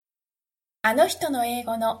あの人の英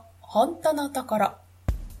語の本当のところ。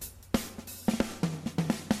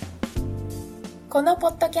このポ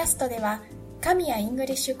ッドキャストでは、神谷イング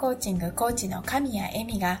リッシュコーチングコーチの神谷恵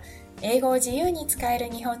美が英語を自由に使える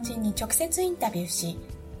日本人に直接インタビューし、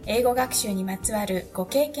英語学習にまつわるご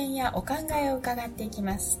経験やお考えを伺っていき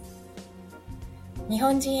ます。日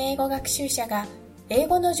本人英語学習者が英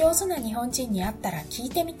語の上手な日本人に会ったら聞い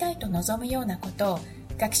てみたいと望むようなことを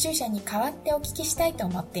学習者に代わってお聞きしたいと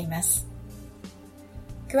思っています。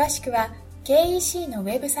詳しくは KEC のウ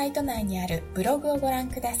ェブサイト内にあるブログをご覧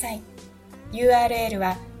ください。URL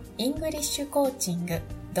は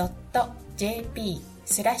englishcoaching.jp/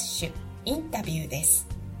インタビューです。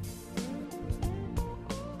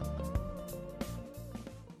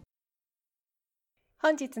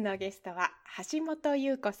本日のゲストは橋本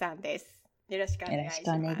優子さんです。よろしくお願いします。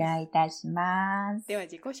よろしくお願いいたします。では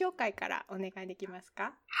自己紹介からお願いできます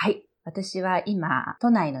か？はい。私は今、都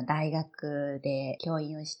内の大学で教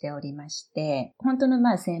員をしておりまして、本当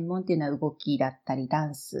の専門っていうのは動きだったりダ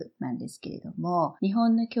ンスなんですけれども、日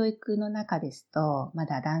本の教育の中ですと、ま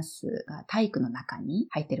だダンスが体育の中に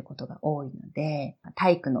入っていることが多いので、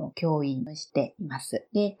体育の教員をしています。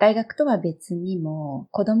で、大学とは別にも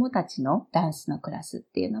子供たちのダンスのクラスっ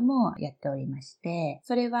ていうのもやっておりまして、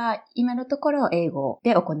それは今のところ英語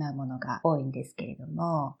で行うものが多いんですけれど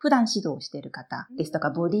も、普段指導している方ですとか、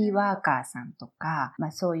ボディーワーカーさんとか、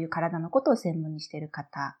そういう体のことを専門にしている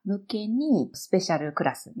方向けにスペシャルク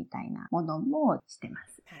ラスみたいなものもしてま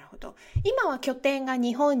す。なるほど。今は拠点が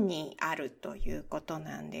日本にあるということ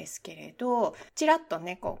なんですけれど、ちらっと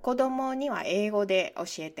ね、子供には英語で教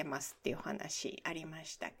えてますっていう話ありま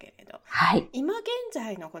したけれど、はい。今現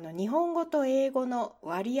在のこの日本語と英語の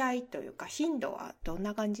割合というか頻度はどん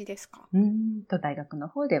な感じですか？大学の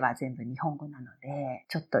方では全部日本語なので、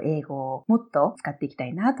ちょっと英語をもっと使っていきた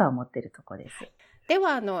いなとは思っているところです。はい、で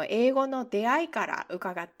は英語の出会いから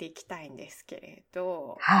伺っていきたいんですけれ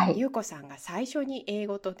ど、はい。ゆうこさんが最初に英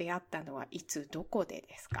語と出会ったのはいつどこで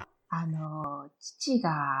ですか？父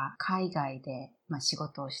が海外で、仕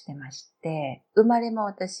事をしてまして、生まれも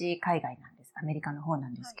私海外なんです。アメリカの方な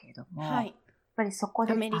んですけれども、はい。やっぱりそこ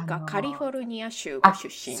でアメリカ、カリフォルニア州ご出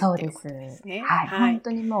身っていうことですね。はい。本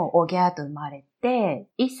当にもうおぎゃーと生まれて、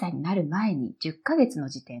1歳になる前に10ヶ月の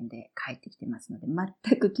時点で帰ってきてますので、全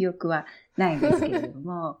く記憶はないんですけれど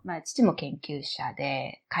も、父も研究者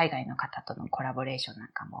で、海外の方とのコラボレーションなん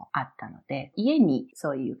かもあったので、家に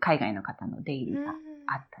そういう海外の方の出入りが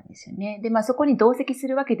あったんですよね。で、そこに同席す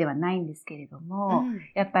るわけではないんですけれども、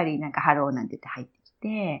やっぱりハローなんて言って入ってき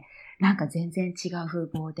て、全然違う風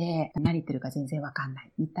貌で何言ってるか全然わかんな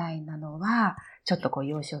いみたいなのはちょっと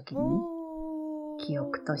幼少期に記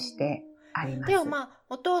憶としてあります。では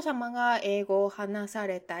お父様が英語を話さ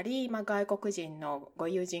れたり、外国人のご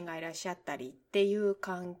友人がいらっしゃったりっていう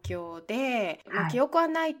環境で、記憶は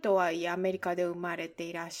ないとはいえアメリカで生まれて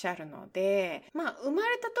いらっしゃるので、生ま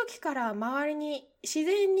れた時から周りに自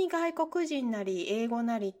然に外国人なり英語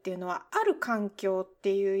なりっていうのはある環境っ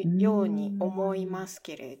ていうように思います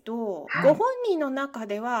けれど、ご本人の中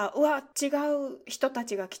では違う人た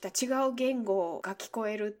ちが来た、違う言語が聞こ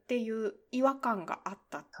えるっていう違和感があっ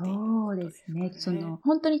たっていうことですかね。そうですね。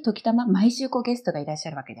本当に時たま毎週ゲストがいらっしゃ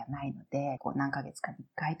るわけではないので、何ヶ月かに1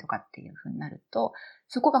回とかっていう風になると、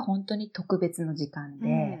そこが本当に特別の時間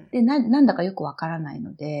で、で、なんだかよくわからない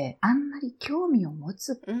ので、あんまり興味を持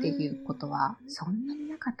つっていうことはそんなに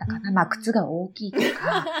なかったかな。靴が大きいとか、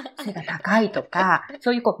背が高いとか、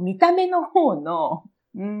そういう見た目の方の、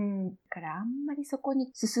だからあんまりそこに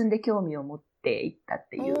進んで興味を持っていったっ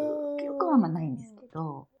ていう記憶はないんですけ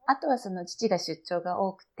ど、あとは父が出張が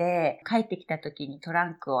多くて、帰ってきた時にトラ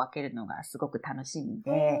ンクを開けるのがすごく楽しみ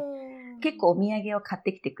で、結構お土産を買っ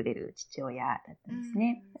てきてくれる父親だったんです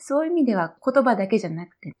ね。そういう意味では言葉だけじゃな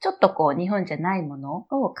くて、ちょっと日本じゃないもの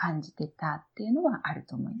を感じてたっていうのはある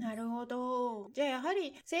と思います。なるほど。じゃあやは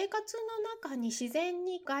り生活の中に自然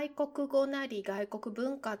に外国語なり外国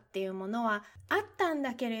文化っていうものはあったん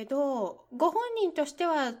だけれど、ご本人として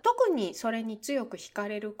は特にそれに強く惹か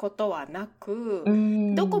れることはなく、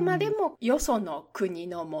どこまでもよその国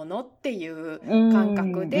のものっていう感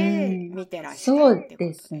覚で見てらっしゃるってこと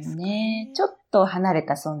ですかね。そうですね。ちょっと離れ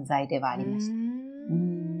た存在ではありました。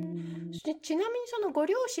で、ちなみにそのご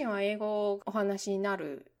両親は英語をお話にな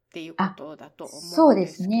るっていうことだと思そうでうん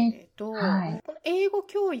ですけすね。れど、はい。英語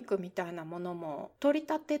教育みたいなものも取り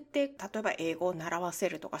立てて、例えば英語を習わせ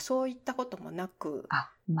るとかそういったこともなく。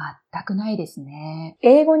全くないですね。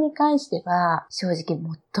英語に関しては正直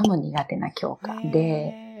最も苦手な教科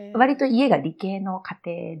で、割と家が理系の家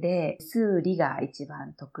庭で、数理が一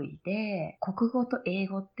番得意で、国語と英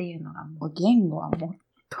語っていうのがもう言語はもう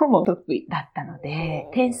最も得意だったので、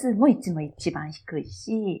点数もいつも一番低い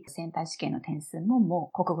し、センター試験の点数も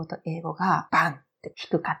もう国語と英語がバンって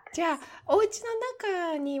低かった。じゃあ、お家の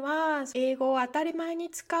中には英語を当たり前に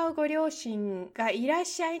使うご両親がいらっ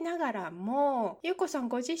しゃいながらも、ゆうこさん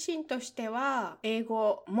ご自身としては英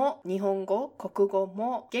語も日本語、国語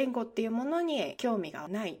も言語っていうものに興味が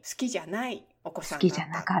ない、好きじゃないお子さんだった。好きじゃ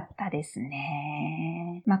なかったです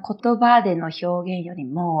ね。言葉での表現より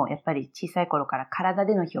も、やっぱり小さい頃から体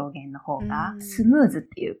での表現の方がスムーズっ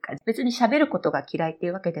ていうか、別に喋ることが嫌いってい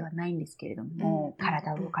うわけではないんですけれども、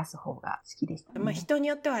体を動かす方が好きでしたね。人に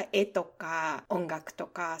よっては絵とか音楽と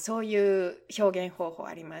かそういう表現方法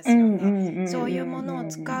ありますよね。そういうものを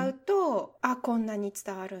使うと、こんなに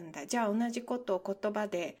伝わるんだ。じゃあ同じことを言葉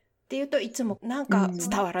でっていうといつもなんか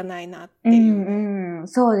伝わらないなっていう。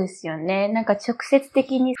そうですよね。なんか直接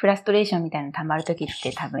的にフラストレーションみたいなの溜まるときっ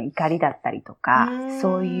て多分怒りだったりとか、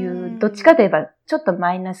そういうどっちかといえばちょっと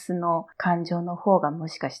マイナスの感情の方がも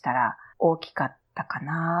しかしたら大きかったか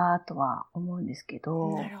なとは思うんですけ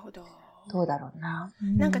ど。なるほど。どうだろうな。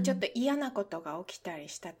なんかちょっと嫌なことが起きたり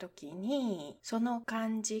した時に、その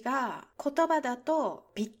感じが言葉だと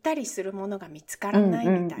ぴったりするものが見つからない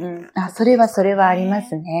みたいな、それはありま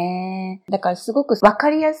すね。だからすごくわ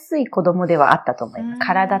かりやすい子供ではあったと思います。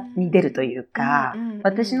体に出るというか、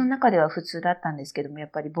私の中では普通だったんですけども、や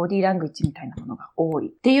っぱりボディーラングエッジみたいなものが多い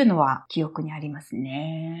っていうのは記憶にあります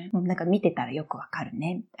ね。なんか見てたらよくわかる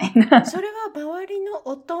ね、みたいな。それは周りの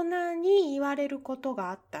大人に言われること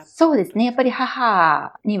があった？そうですね。やっぱり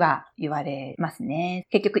母には言われますね。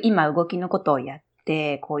結局今動きのことをやっ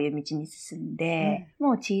てこういう道に進んで、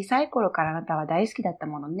もう小さい頃からあなたは大好きだった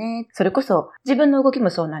ものね。それこそ自分の動き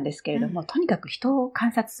もそうなんですけれども、とにかく人を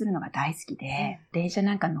観察するのが大好きで、電車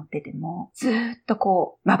なんか乗っててもずーっと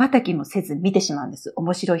こう瞬きもせず見てしまうんです。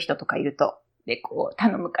面白い人とかいると。で、こう、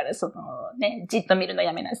頼むからじっと見るの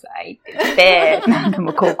やめなさいって言って、何度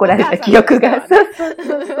もこう怒られた記憶が。そう。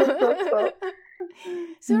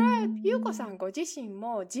それは、ゆうこさんご自身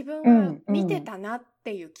も自分は見てたなっ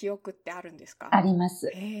ていう記憶ってあるんですか？ありま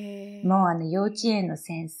す。もう幼稚園の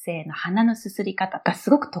先生の鼻のすすり方が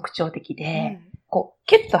すごく特徴的で、こう、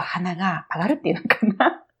キュッと鼻が上がるっていうのか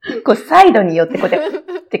な。こう、サイドによってこうやっ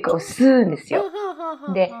てこう吸うんですよ。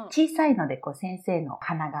で、小さいのでこう先生の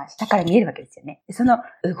鼻が下から見えるわけですよね。でその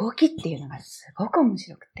動きっていうのがすごく面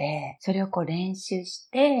白くて、それをこう練習し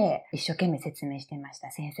て一生懸命説明してました。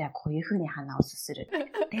先生はこういう風に鼻をすするって言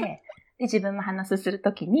って、で自分も鼻すする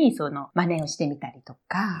ときにその真似をしてみたりと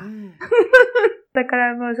か、だか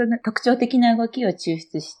らもうその特徴的な動きを抽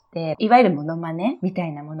出して、いわゆるモノマネみた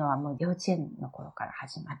いなものはもう幼稚園の頃から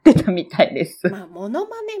始まってたみたいです。モノ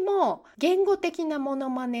マネも言語的なモノ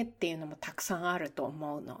マネっていうのもたくさんあると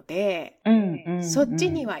思うので、そっち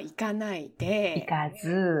には行かないで、行か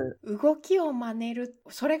ず、動きを真似る、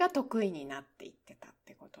それが得意になっていってたっ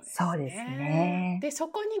てことですね。そうですね。で、そ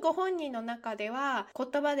こにご本人の中では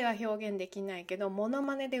言葉では表現できないけど、モノ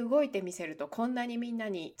マネで動いてみせるとこんなにみんな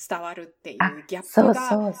に伝わるっていうギャップ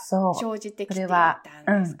が生じてきていた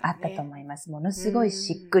んですかね。あったと思います。ものすごい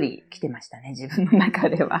しっくりきてましたね、自分の中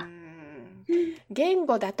では。言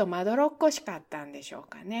語だとまどろっこしかったんでしょう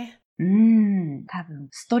かね。多分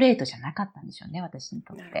ストレートじゃなかったんでしょうね、私に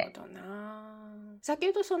とって。なるほどな。先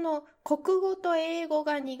ほどその国語と英語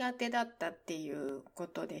が苦手だったっていうこ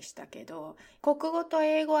とでしたけど、国語と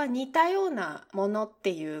英語は似たようなものっ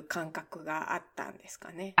ていう感覚があったんです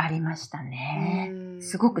かね。ありましたね。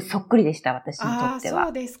すごくそっくりでした、私にとっては。そ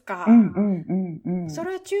うですか。そ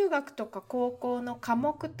れは中学とか高校の科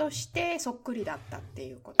目としてそっくりだったって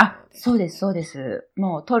いうことですかね。そうです。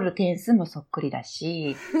もう取る点数もそっくりだ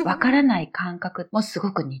し、わからない感覚もす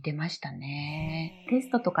ごく似てましたね。テ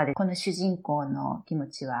ストとかでこの主人公の気持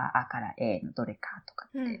ちはあから A のどれかとか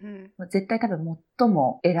って、もう絶対多分最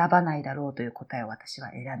も選ばないだろうという答えを私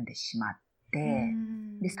は選んでしまって、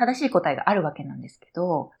で正しい答えがあるわけなんですけ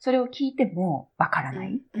ど、それを聞いてもわからな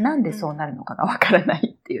い。なんでそうなるのかがわからな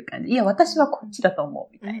いっていう感じ。いや、私はこっちだと思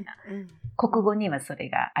うみたいな。国語にはそれ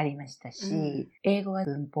がありましたし、英語は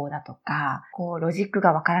文法だとか、こうロジック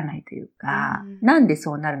がわからないというか、なんで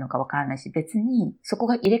そうなるのかわからないし、別にそこ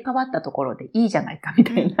が入れ替わったところでいいじゃないかみ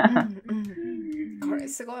たいな。これ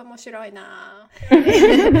すごい面白いな。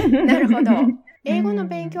なるほど。英語の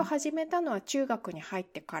勉強を始めたのは中学に入っ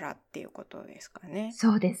てからっていうことですかね。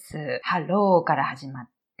そうです。ハローから始まっ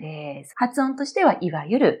て、発音としてはいわ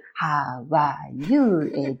ゆる How are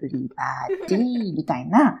you everybody みたい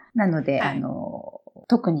な。なので、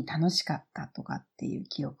特に楽しかったとかっていう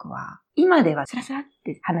記憶は、今ではスラスラっ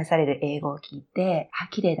て話される英語を聞いて、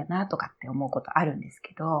綺麗だなとかって思うことあるんです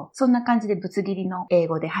けど、そんな感じでぶつ切りの英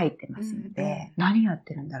語で入ってますので、何やっ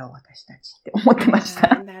てるんだろう私たちって思ってまし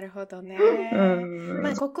た。なるほどね。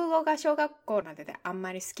国語が小学校までであん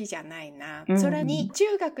まり好きじゃないな。それに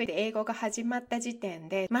中学で英語が始まった時点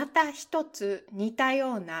で、また一つ似た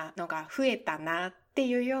ようなのが増えたなって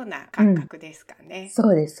いうような感覚ですかね。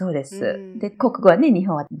そうです、そうです。で、国語はね、日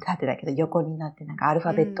本は縦だけど横になってなんかアルフ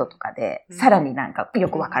ァベットとかで、さらになんかよ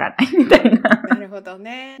くわからないみたいな。なるほど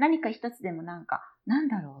ね。何か一つでもなんか、なん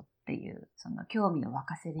だろうっていう、その興味を沸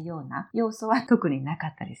かせるような要素は特になか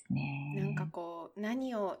ったですね。なんかこう、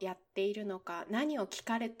何をやっているのか、何を聞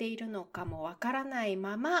かれているのかもわからない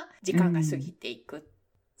まま、時間が過ぎていくっ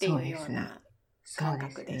ていうような感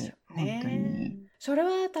覚でしょうね。本当に。それは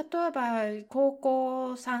例えば高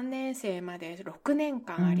校3年生まで6年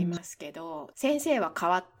間ありますけど、先生は変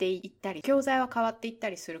わっていったり教材は変わっていっ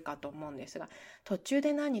たりするかと思うんですが、途中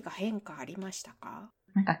で何か変化ありましたか？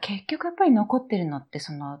なんか結局やっぱり残ってるのって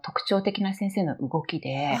その特徴的な先生の動き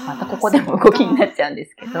で、またここでも動きになっちゃうんで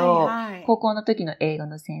すけど、高校の時の英語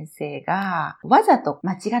の先生がわざと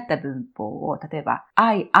間違った文法を、例えば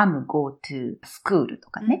I am go to school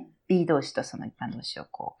とかね、B 動詞とその一般動詞を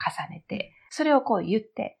こう重ねて、それをこう言っ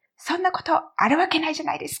て、そんなことあるわけないじゃ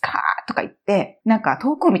ないですかとか言って、なんか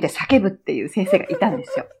遠くを見て叫ぶっていう先生がいたんで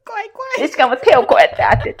すよ。怖い怖い。で、しかも手をこうやって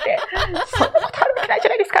当てて、そんなことあるわけないじゃ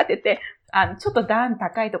ないですかって言って、ちょっと段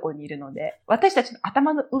高いところにいるので、私たちの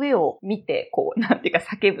頭の上を見て、こう、なんていうか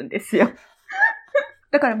叫ぶんですよ。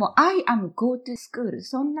だからもう、I am go to school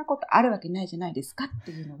そんなことあるわけないじゃないですかっ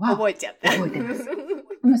ていうのは。覚えちゃった。覚えてます。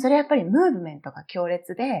もうそれはやっぱりムーブメントが強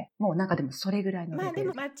烈で、もうなんかでもそれぐらいのレベ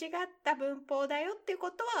ル。まあでも間違った文法だよっていう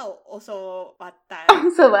ことは教わった。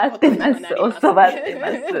教わってます。教わってま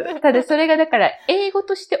す。ただそれがだから英語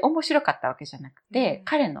として面白かったわけじゃなくて、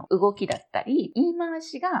彼の動きだったり、言い回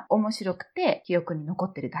しが面白くて記憶に残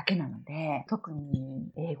ってるだけなので、特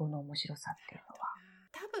に英語の面白さっていうのは。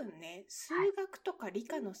多分ね、数学とか理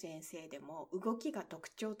科の先生でも動きが特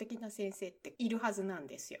徴的な先生っているはずなん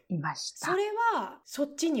ですよ。いました。それはそ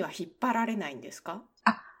っちには引っ張られないんですか？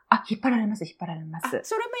引っ張られます、引っ張られます。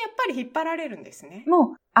それもやっぱり引っ張られるんですね。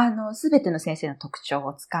もう、すべての先生の特徴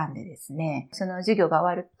をつかんでですね、その授業が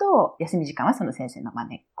終わると、休み時間はその先生の真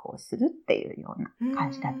似っこをするっていうような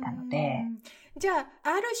感じだったので。じゃあ、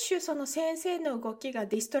ある種その先生の動きが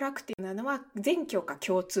ディストラクティブなのは全教科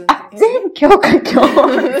共通なんですね。全教科共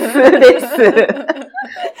通で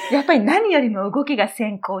す。やっぱり何よりも動きが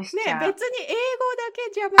先行しちゃう。ね、別に英語だ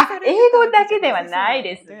け邪魔されて英語だけではない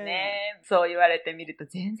ですね。そう言われてみると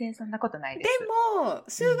全然そんなことないです。でも、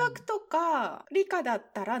数学とか理科だっ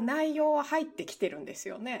たら内容は入ってきてるんです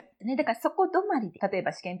よね。だからそこ止まりで、例え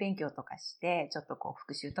ば試験勉強とかして、ちょっとこう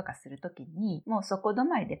復習とかするときに、もうそこ止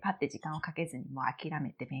まりでパッて時間をかけずにもう諦め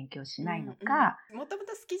て勉強しないのか。もとも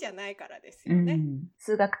と好きじゃないからですよね。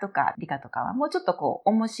数学とか理科とかはもうちょっとこう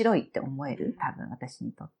面白いって思える。多分私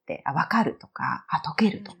にとって、わかるとか、解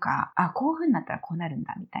けるとか、こういう風になったらこうなるん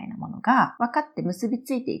だみたいなものが分かって結び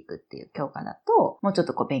ついていくっていう教科だと、もうちょっ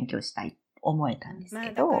とこう勉強したい思えたんですけ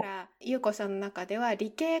ど、だからゆうこさんの中では理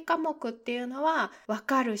系科目っていうのは分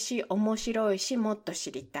かるし面白いしもっと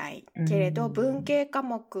知りたいけれど、文系科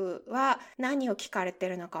目は何を聞かれて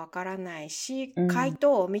るのか分からないし、回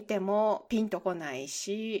答を見てもピンとこない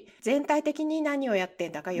し、全体的に何をやって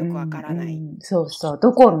んだかよく分からない、そうそう、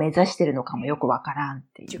どこを目指してるのかもよく分からんっ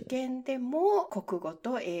ていう。受験でも国語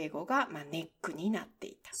と英語がネックになって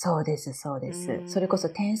いた。そうです、そうです。それこそ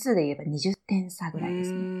点数で言えば20点差ぐらいで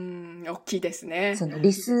すね。大きいですね。その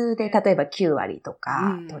理数で例えば9割と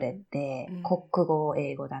か取れて、国語、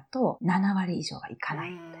英語だと7割以上はいかな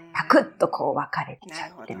い。パクッとこう分かれち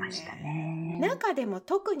ゃってましたね。中でも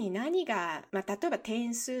特に何が、例えば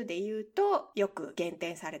点数で言うとよく減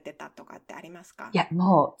点されてたとかってありますか？いや、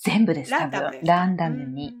もう全部です。ランダムです。ランダム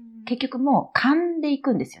に。結局もう噛んでい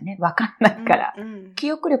くんですよね。わかんないから。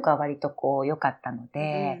記憶力は割とこう良かったの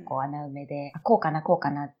で、こう穴埋めで、こうか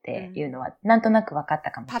なっていうのはなんとなく分かっ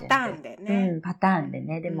たかもしれない。パターンでね。パターンで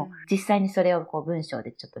ね。でも実際にそれをこう文章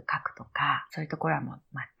でちょっと書くとか、そういうところはもう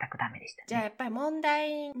全くダメでしたね。じゃあやっぱり問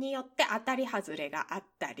題によって当たり外れがあっ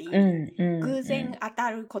たり、偶然当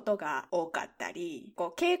たることが多かったり、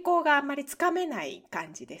こう傾向があんまりつかめない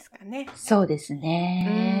感じですかね。そうです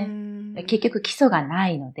ね。結局基礎がな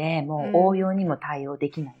いので、もう応用にも対応で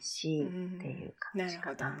きないし、っていう感じ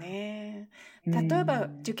かな。なるほどね。例えば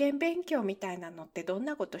受験勉強みたいなのってどん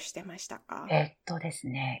なことしてましたか？です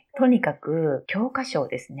ね、とにかく教科書を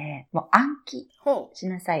ですね、もう暗記し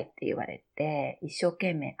なさいって言われて、て一生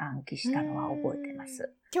懸命暗記したのは覚えてま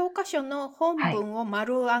す。教科書の本文を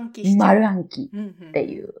丸暗記して、丸暗記って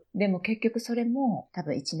いう。でも結局それも多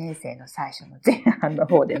分1年生の最初の前半の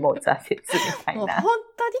方でもう挫折みたいな。もう本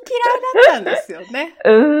当に嫌いだったんですよ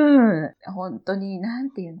ね。本当になん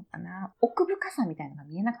ていうのかな。奥深さみたいなのが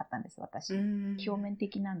見えなかったんです、私。表面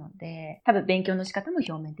的なので、多分勉強の仕方も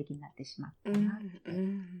表面的になってしまったなって。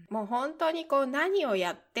もう本当にこう何を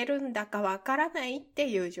やってるんだかわからないって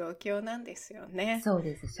いう状況なんですよね。そう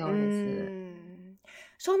です、そうです。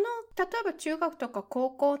その例えば中学とか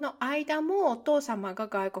高校の間もお父様が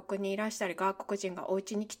外国にいらしたり外国人がお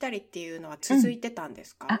家に来たりっていうのは続いてたんで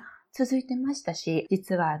すか？続いてましたし、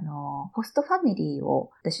実はホストファミリー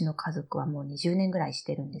を私の家族はもう20年ぐらいし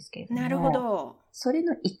てるんですけれども。なるほど。それ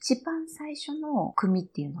の一番最初の組っ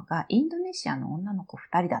ていうのがインドネシアの女の子2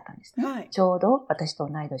人だったんですね。はい、ちょうど私と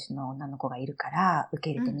同い年の女の子がいるから受け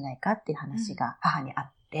入れてみないかっていう話が母にあっ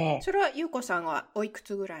て、それは優子さんはおいく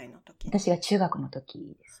つぐらいの時？私が中学の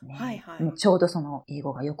時ですね。はいはい。もうちょうどその英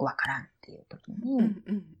語がよくわからんっていう時に、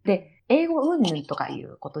で、英語云々とかい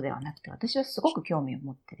うことではなくて、私はすごく興味を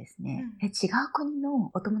持ってですね、違う国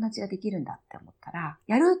のお友達ができるんだって思ったら、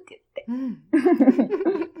やるって言って。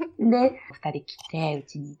で、2人来て、う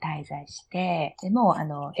ちに滞在して、でも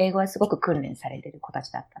英語はすごく訓練されてる子た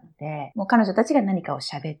ちだったので、もう彼女たちが何かを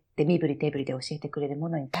喋って、身振り手振りで教えてくれるも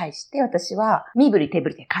のに対して、私は身振り手振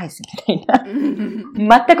りで返すみたい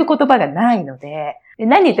な、全く言葉がないので、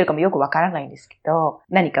何言ってるかもよくわからないんですけど、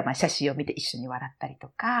何か写真を見て一緒に笑ったりと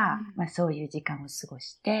か、そういう時間を過ご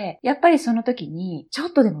して、やっぱりその時に、ちょっ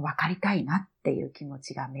とでもわかりたいなっていう気持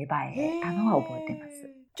ちが芽生えたのは覚えてます。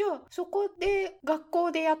じゃあそこで学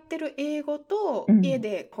校でやってる英語と、家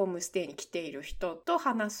でホームステイに来ている人と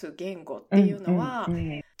話す言語っていうのは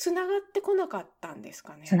つながってこなかったんです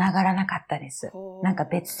かね？つながらなかったです。なんか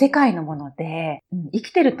別世界のもので、生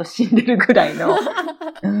きてると死んでるぐらいの、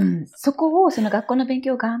そこをその学校の勉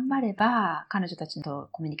強を頑張れば彼女たちと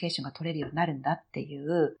コミュニケーションが取れるようになるんだってい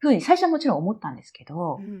うふうに最初はもちろん思ったんですけ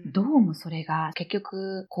ど、どうもそれが結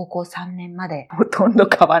局高校3年までほとんど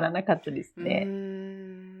変わらなかったですね。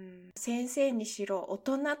先生にしろ大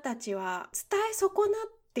人たちは伝え損な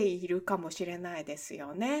っているかもしれないです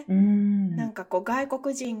よね。なんかこう外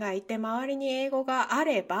国人がいて周りに英語があ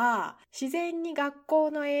れば自然に学校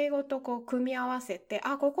の英語とこう組み合わせて、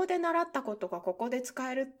ここで習ったことがここで使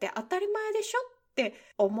えるって当たり前でしょって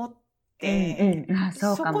思って、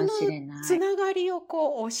そうかもしれない。そこのつながりを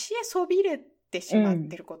こう教えそびれてしまっ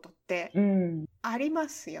てることってありま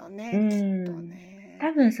すよね、きっとね。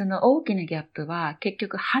多分その大きなギャップは結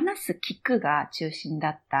局話す聞くが中心だ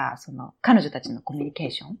ったその彼女たちのコミュニケー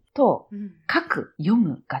ションと、書く読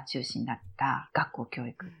むが中心だった学校教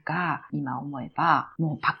育が今思えば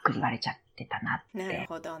もうパックリ割れちゃってたなって。なる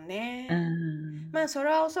ほどね。それ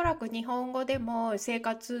はおそらく日本語でも生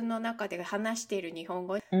活の中で話している日本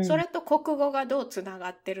語、それと国語がどうつなが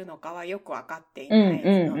ってるのかはよく分かっていな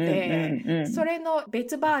いので、それの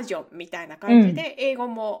別バージョンみたいな感じで英語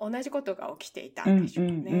も同じことが起きていたんでしょう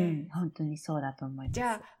ね。本当にそうだと思います。じ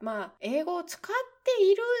ゃあ英語を使って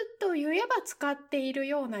いると言えば使っている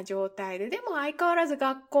ような状態で、でも相変わらず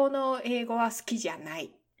学校の英語は好きじゃないっ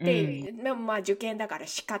ていう、でも受験だから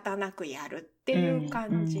仕方なくやるっていう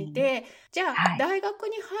感じで、じゃあ、大学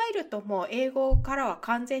に入るともう英語からは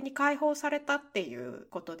完全に解放されたっていう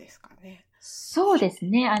ことですかね？そうです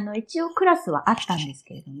ね。一応クラスはあったんです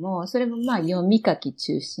けれども、それも読み書き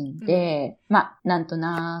中心で、なんと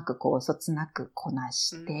なくこう、そつなくこな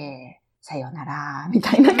して、さよなら、み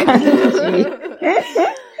たいな感じ。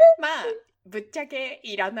ぶっちゃけ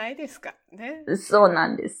いらないですかね。そうな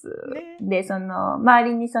んです。で、周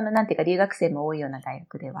りになんていうか留学生も多いような大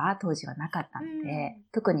学では当時はなかったので、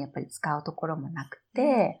特にやっぱり使うところもなく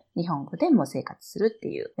て、日本語でも生活するって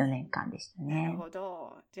いう4年間でしたね。なるほ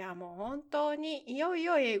ど。じゃあもう本当にいよい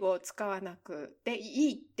よ英語を使わなくて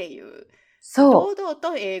いいっていう。堂々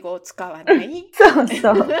と英語を使わない。そう。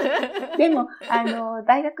でも、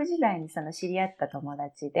大学時代に知り合った友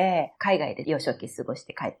達で、海外で幼少期過ごし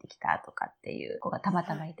て帰ってきたとかっていう子がたま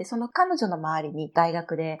たまいて、その彼女の周りに大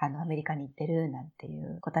学でアメリカに行ってるなんてい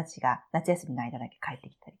う子たちが夏休みの間だけ帰って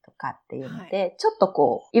きたりとかっていうので、ちょっと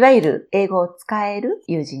こう、いわゆる英語を使える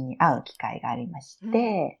友人に会う機会がありまし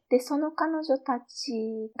て、で、その彼女た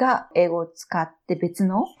ちが英語を使って別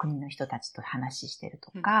の国の人たちと話してる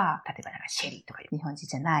とか、例えばシェリーとか日本人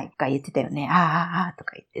じゃないとか言ってたよね。と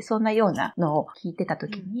か言って、そんなようなのを聞いてたと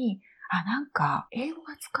きに、なんか、英語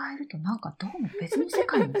が使えるとなんかどうも別の世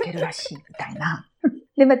界に行けるらしいみたいな。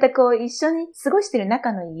で、また一緒に過ごしてる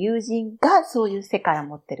仲のいい友人がそういう世界を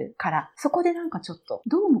持ってるから、そこでなんかちょっと、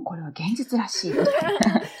どうもこれは現実らしいみたい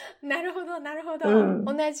な。なるほど、なるほ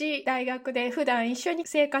ど、同じ大学で普段一緒に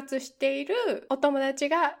生活しているお友達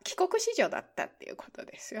が帰国子女だったっていうこと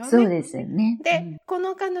ですよね。そうですよね。で、こ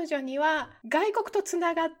の彼女には外国とつ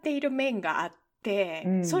ながっている面があっ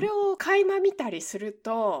て、それを垣間見たりする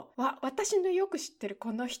と、私のよく知ってる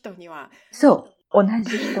この人には、そう、同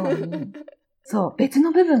じ人に、そう、別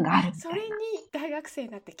の部分があるみたいな。それに大学生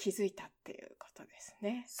になって気づいたっていうことです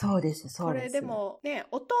ね。そうです、そうです。これでもね、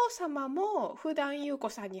お父様も普段優子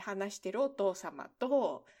さんに話してるお父様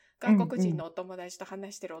と、外国人のお友達と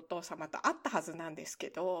話してるお父様と会ったはずなんです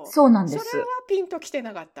けど、そうなんです。それはピンときて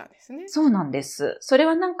なかったんですね。そうなんです。それ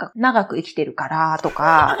はなんか長く生きてるからと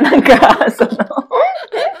か、なんか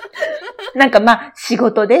なんか仕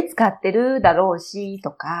事で使ってるだろうし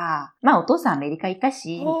とか、お父さんアメリカいた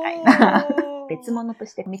し、みたいな。別物と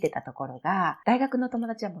して見てたところが、大学の友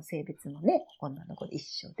達はもう性別もね、女の子で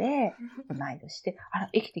一緒で、同い年で、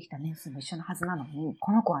生きてきた年数も一緒のはずなのに、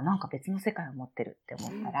この子はなんか別の世界を持ってるって思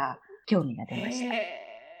ったら、興味が出ました。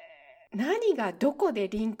何がどこで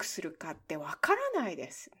リンクするかってわからないで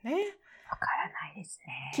すね。わからないです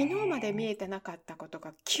ね。昨日まで見えてなかったこと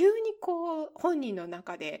が急に本人の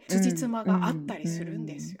中で辻褄があったりするん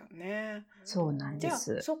ですよね。そうなんです。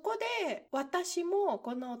じゃあそこで私も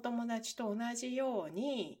このお友達と同じよう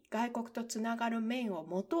に外国とつながる面を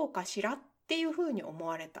持とうかしらっていうふうに思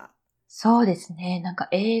われた。そうですね。なんか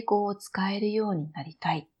英語を使えるようになり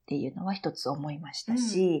たいっていうのは一つ思いました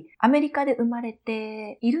し、アメリカで生まれ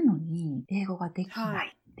ているのに英語ができな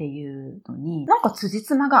い。っていうのに、なんか辻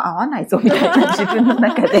褄が合わないぞみたいな自分の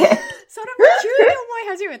中で。それも急に思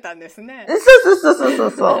い始めたんですね。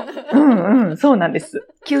そう。そうなんです。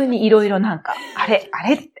急にいろいろなんか、あれ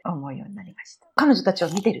って思うようになりました。彼女たちを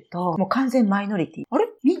見てると、もう完全マイノリティ。あれ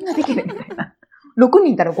みんなできるみたいな。6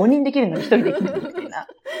人いたら5人できるのに1人できるみたいな。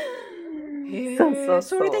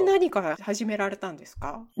それで何か始められたんです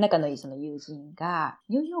か？仲のいいその友人が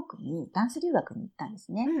ニューヨークにダンス留学に行ったんで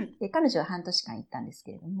すね。で、彼女は半年間行ったんです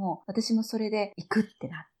けれども、私もそれで行くって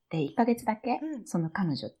なって、1ヶ月だけその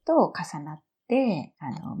彼女と重なって、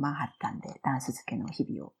マンハッタンでダンス漬けの日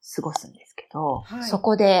々を過ごすんですけど、そ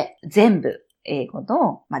こで全部英語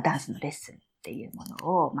の、ダンスのレッスンっていうも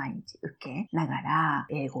のを毎日受けながら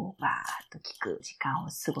英語をバーッと聞く時間を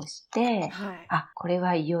過ごして、これ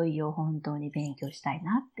はいよいよ本当に勉強したい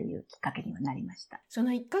なっていうきっかけにはなりました。そ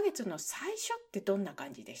の1ヶ月の最初ってどんな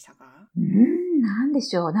感じでしたか？なんで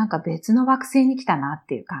しょう。なんか別の惑星に来たなっ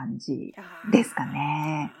ていう感じですか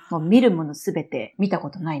ね。もう見るものすべて見たこ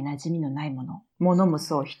とない馴染みのないもの。物も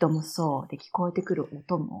そう、人もそう。で、聞こえてくる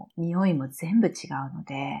音も、匂いも全部違うの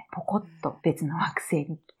で、ポコッと別の惑星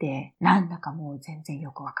に来て、なんだかもう全然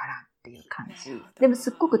よくわからんっていう感じ。でもす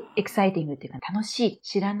っごくエキサイティングっていうか楽しい。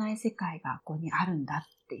知らない世界がここにあるんだ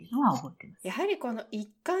っていうのは覚えてます。やはりこの一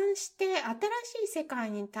貫して新しい世界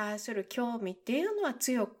に対する興味っていうのは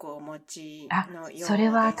強くお持ちのようですよね。それ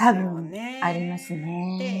は多分あります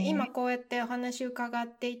ね。で、今こうやってお話伺っ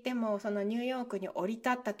ていても、そのニューヨークに降り立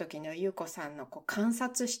った時の優子さんの観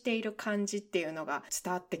察している感じっていうのが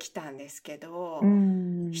伝わってきたんですけど、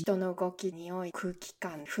人の動き、匂い、空気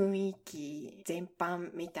感、雰囲気全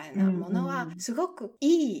般みたいなものはすごく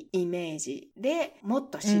いいイメージでもっ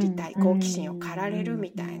と知りたい、好奇心を駆られる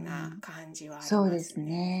みたいな感じはありますね。そうです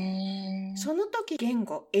ね。その時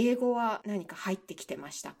英語は何か入ってきて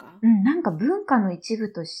ましたか？なんか文化の一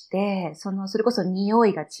部として、それこそ匂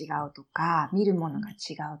いが違うとか、見るものが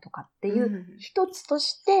違うとかっていう一つと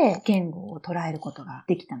して言語を捉えることが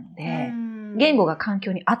できたので、言語が環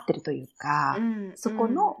境に合ってるというか、そこ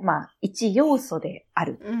の、一要素であ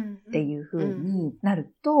るっていう風にな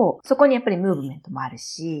ると、そこにやっぱりムーブメントもある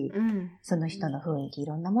し、その人の雰囲気い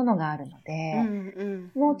ろんなものがあるの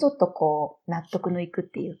で、もうちょっと納得のいくっ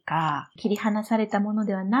ていうか、切り離されたもの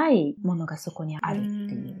ではないものがそこにあるって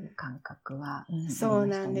いう感覚は、そう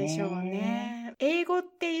なんでしょうね。英語っ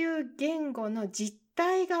ていう言語の実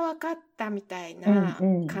態が分かったみたいな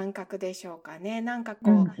感覚でしょうかね。なんか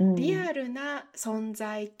リアルな存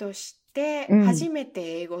在として初め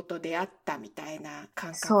て英語と出会ったみたいな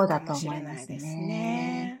感覚かもしれないです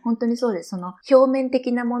ね。本当にそうです。その表面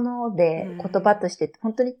的なもので言葉として、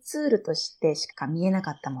本当にツールとしてしか見えな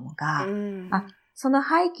かったものが、その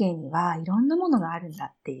背景にはいろんなものがあるん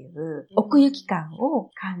だっていう奥行き感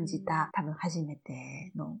を感じた、多分初め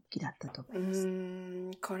ての時だったと思いま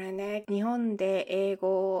す。これね、日本で英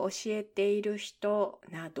語を教えている人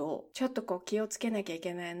など、ちょっと気をつけなきゃい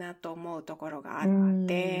けないなと思うところがあっ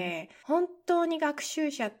て、本当に学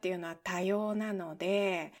習者っていうのは多様なの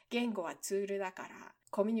で、言語はツールだから、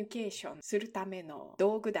コミュニケーションするための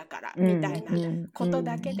道具だからみたいなこと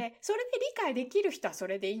だけで、それで理解できる人はそ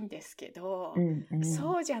れでいいんですけど、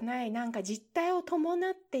そうじゃない、なんか実態を伴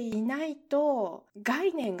っていないと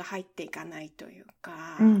概念が入っていかないという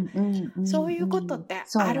か、そういうことって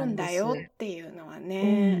あるんだよっていうのは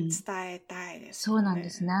ね、伝えたいですね。そうなんで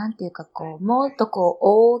す。なんていうかもっと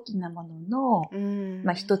大きなもの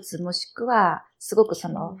の、一つもしくはすごくそ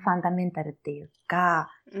のファンダメンタルっていうか、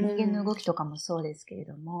人間の動きとかもそうですけれ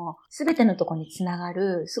ども、すべてのところにつなが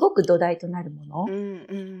る、すごく土台となるも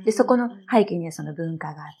の。で、そこの背景にはその文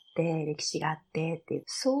化があって、歴史があってっていう、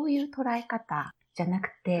そういう捉え方じゃなく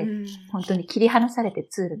て、本当に切り離されて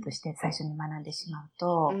ツールとして最初に学んでしまう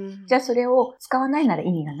と、じゃあそれを使わないなら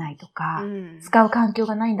意味がないとか、使う環境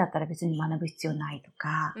がないんだったら別に学ぶ必要ないと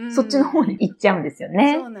か、そっちの方に行っちゃうんですよ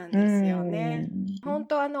ね。そうなんですよね。本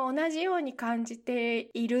当同じように感じて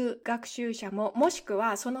いる学習者も、もしく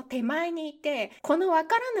はその手前にいて、このわ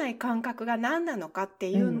からない感覚が何なのかっ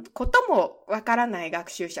ていうこともわからない学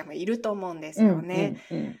習者もいると思うんですよね。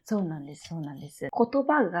そうなんです、そうなんです。言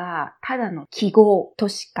葉がただの記号と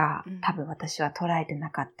しか多分私は捉えてな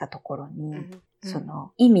かったところに、そ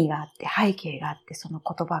の意味があって背景があってその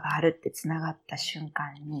言葉があるってつながった瞬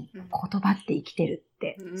間に、言葉って生きてるっ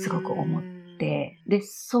てすごく思って、で、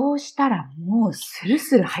そうしたらもうスル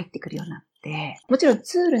スル入ってくるようになって、もちろん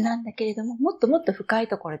ツールなんだけれども、もっともっと深い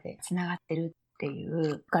ところでつながってるっていう。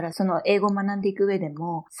だからその英語を学んでいく上で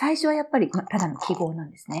も、最初はやっぱりただの記号な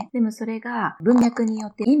んですね。でもそれが文脈によ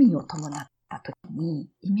って意味を伴った時に、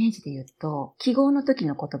イメージで言うと、記号の時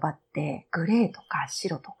の言葉ってグレーとか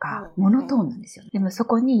白とかモノトーンなんですよ。でもそ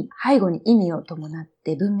こに背後に意味を伴っ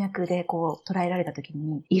て文脈で捉えられた時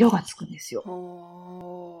に色がつくんですよ。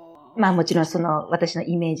まあもちろんその私の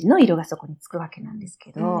イメージの色がそこにつくわけなんです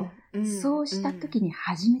けど、そうした時に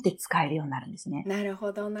初めて使えるようになるんですね。なる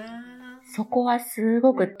ほどな。そこはす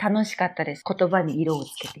ごく楽しかったです。言葉に色を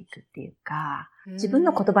つけていくっていうか、自分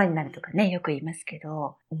の言葉になるとかね、よく言いますけ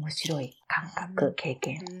ど、面白い感覚、経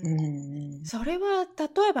験。それは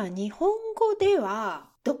例えば日本語では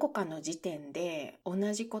どこかの時点で同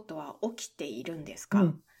じことは起きているんです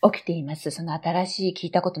か？起きています。その新しい聞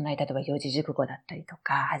いたことない、例えば四字熟語だったりと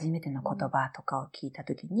か、初めての言葉とかを聞いた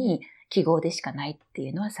ときに、記号でしかないってい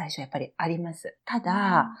うのは最初やっぱりあります。た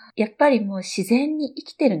だ、やっぱりもう自然に生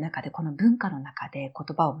きてる中で、この文化の中で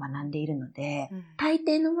言葉を学んでいるので、大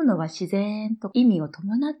抵のものは自然と意味を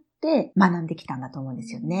伴って学んできたんだと思うんで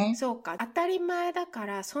すよね。そうか。当たり前だか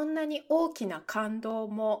らそんなに大きな感動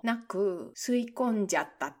もなく吸い込んじゃっ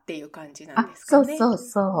たっていう感じなんですかね。そう。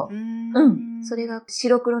それが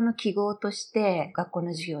白黒の記号として学校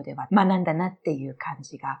の授業では学んだなっていう感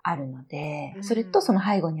じがあるので、それとその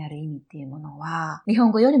背後にある意味っていうものは、日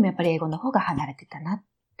本語よりもやっぱり英語の方が離れてたなっ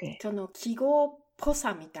て。その記号っぽ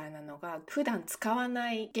さみたいなのが普段使わ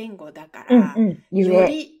ない言語だから、よ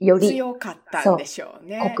り強かったんでしょう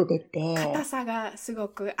ね。濃く出て。硬さがすご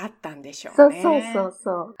くあったんでしょうね。そ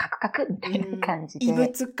う。カクカクみたいな感じで。異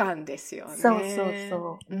物感ですよね。そ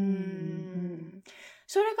う。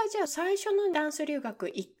それがじゃあ最初のダンス留学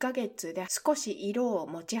1ヶ月で少し色を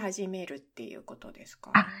持ち始めるっていうことです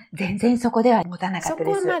か？全然そこでは持たなかったで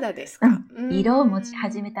す。そこはまだですか？色を持ち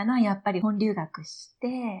始めたのはやっぱり本留学し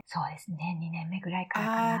て、そうですね、2年目ぐらいから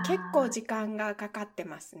かな。結構時間がかかって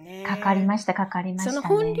ますね。かかりましたね。その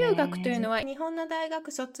本留学というのは日本の大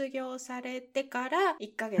学卒業されてから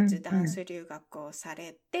1ヶ月ダンス留学をさ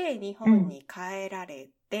れて、日本に帰られ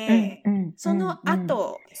て、その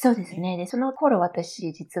後、そうですね。で、その頃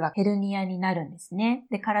私実はヘルニアになるんですね。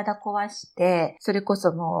で、体壊して、それこ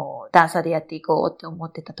そもうダンサーでやっていこうって思っ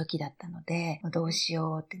てた時だったので、どうし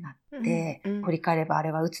ようってなって、振り返ればあ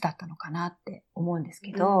れは鬱だったのかなって思うんです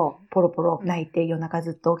けど、ポロポロ泣いて夜中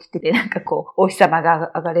ずっと起きてて、お日様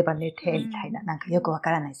が上がれば寝て、みたいな、よくわ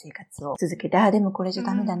からない生活を続けて、でもこれじゃ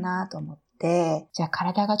ダメだなと思って、じゃあ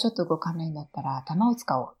体がちょっと動かないんだったら頭を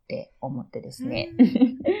使おうって思ってですね。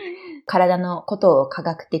体のことを科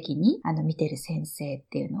学的に見てる先生っ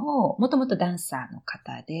ていうのを、もともとダンサーの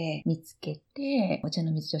方で見つけて、お茶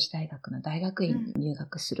の水女子大学の大学院に入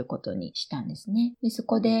学することにしたんですね。で、そ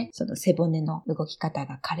こでその背骨の動き方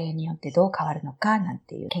が加齢によってどう変わるのかなん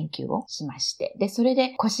ていう研究をしまして、で、それで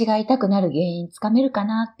腰が痛くなる原因つかめるか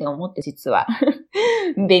なって思って実は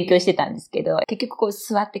勉強してたんですけど、結局こう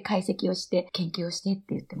座って解析をして研究をしてって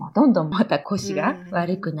言っても、どんどんまた腰が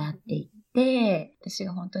悪くなっていって、私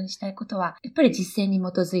が本当にしたいことは、やっぱり実践に基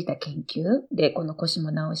づいた研究で、この腰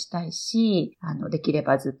も治したいし、できれ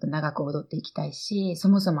ばずっと長く踊っていきたいし、そ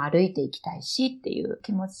もそも歩いていきたいしっていう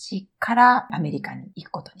気持ちからアメリカに行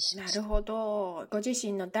くことにしました。なるほど。ご自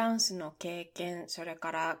身のダンスの経験、それ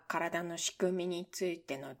から体の仕組みについ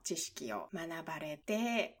ての知識を学ばれ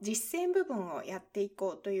て、実践部分をやってい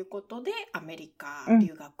こうということで、アメリカ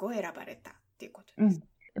留学を選ばれたっていうことです。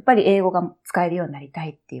やっぱり英語が使えるようになりた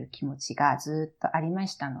いっていう気持ちがずっとありま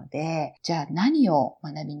したので、じゃあ何を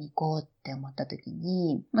学びに行こうって思った時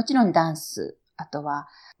に、もちろんダンス、あとは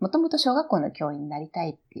もともと小学校の教員になりた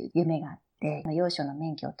いっていう夢があって、幼少の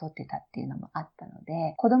免許を取ってたっていうのもあったの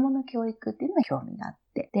で、子供の教育っていうのは興味があっ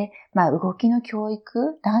て、で、動きの教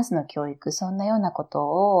育、ダンスの教育、そんなようなこと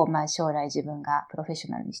を、将来自分がプロフェッシ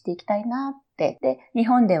ョナルにしていきたいなって、で、日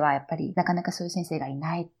本ではやっぱりなかなかそういう先生がい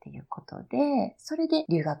ないっていうことで、それで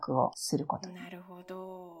留学をすること。なるほ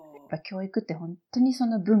ど。やっぱ教育って本当にそ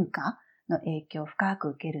の文化の影響を深く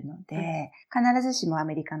受けるので、必ずしもア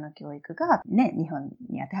メリカの教育がね、日本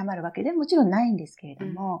に当てはまるわけでもちろんないんですけれど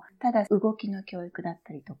も、ただ動きの教育だっ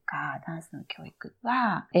たりとか、ダンスの教育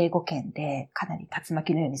は英語圏でかなり竜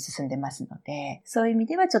巻のように進んでますので、そういう意味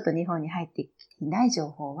ではちょっと日本に入ってきていない情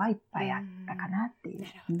報はいっぱいあったかなっていう。な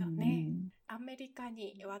るほどね。アメリカ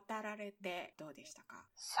に渡られてどうでしたか？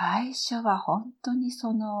最初は本当に田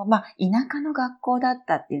舎の学校だっ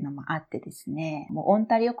たっていうのもあってですね、もうオン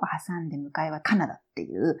タリオ湖挟んで向かいはカナダって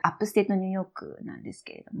いうアップステートニューヨークなんです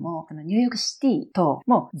けれども、ニューヨークシティと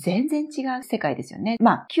もう全然違う世界ですよね。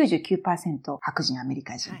99% 白人アメリ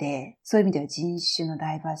カ人で、そういう意味では人種の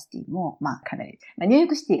ダイバーシティもかなり、ニューヨー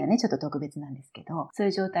クシティがねちょっと特別なんですけど、そうい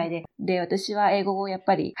う状態で、私は英語をやっ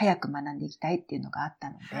ぱり早く学んでいきたいっていうのがあった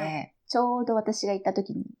ので、ちょうど私が行った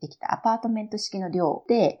時にできたアパートメント式の寮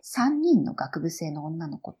で3人の学部生の女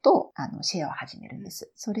の子とシェアを始めるんで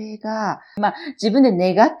す。それが、自分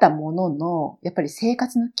で願ったものの、やっぱり生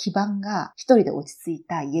活の基盤が一人で落ち着い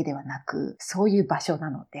た家ではなく、そういう場所な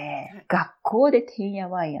ので、学校でてんや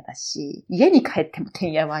わんやだし、家に帰ってもて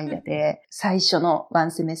んやわんやで、最初のワ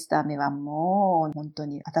ンセメスター目はもう本当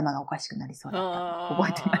に頭がおかしくなりそうだったの覚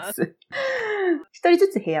えてます。一人ず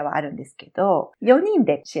つ部屋はあるんですけど、4人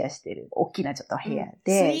でシェアしてる大きなちょっと部屋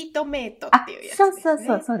で。スイートメイトっていうやつです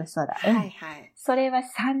ね。そうだ。はいはい。それは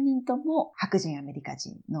3人とも白人アメリカ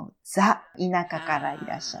人のザ・田舎からい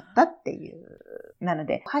らっしゃったっていう。なの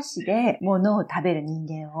で、お箸で物を食べる人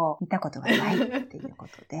間を見たことがないっていうこ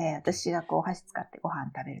とで、私がお箸使ってご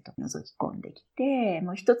飯食べると覗き込んできて、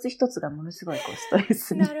もう一つ一つがものすごいストレ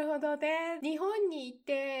スに。なるほどね。日本にい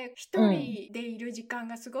て一人でいる時間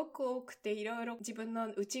がすごく多くて、いろいろ自分の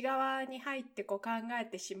内側に入って考え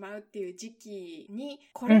てしまうっていう時期に、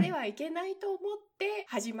これではいけないと思って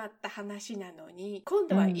始まった話なのに、今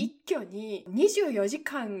度は一挙に24時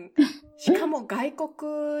間、しかも外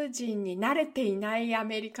国人に慣れていないア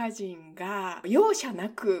メリカ人が容赦な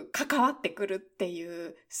く関わってくるってい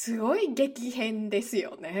う、すごい激変です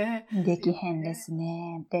よね。激変です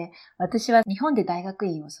ね。で、私は日本で大学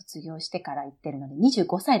院を卒業してから行ってるので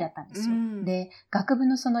25歳だったんですよ。で、学部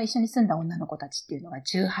の一緒に住んだ女の子たちっていうのが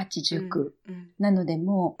18、19。なので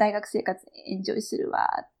もう大学生活エンジョイするわ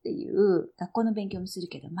っていう、学校の勉強もする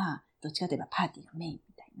けどどっちかといえばパーティーがメインみ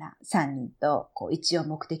たいな3人と一応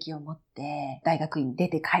目的を持って大学院出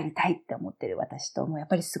て帰りたいって思ってる私ともうやっ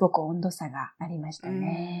ぱりすごく温度差がありました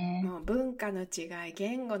ね。もう文化の違い、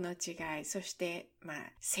言語の違い、そして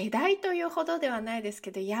世代というほどではないです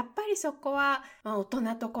けど、やっぱりそこは大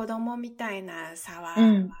人と子供みたいな差は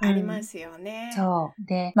ありますよね。そう。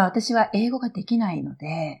で、私は英語ができないの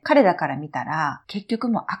で、彼らから見たら結局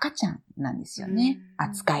もう赤ちゃんなんですよね、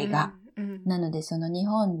扱いが。なので日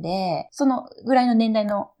本でそのぐらいの年代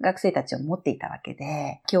の学生たちを持っていたわけ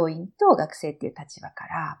で、教員と学生っていう立場か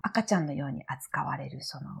ら赤ちゃんのように扱われる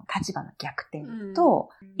立場の逆転と、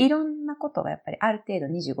いろんなことがやっぱりある程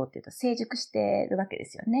度25っていうと成熟してるわけで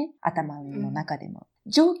すよね。頭の中でも。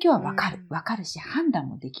状況はわかるし判断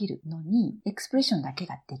もできるのに、エクスプレッションだけ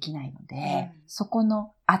ができないので、そこ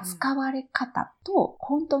の扱われ方と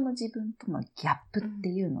本当の自分とのギャップって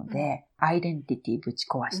いうので、アイデンティティぶち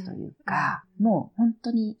壊すというか、もう本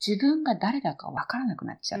当に自分が誰だかわからなく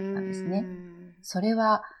なっちゃったんですね。それ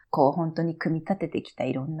は本当に組み立ててきた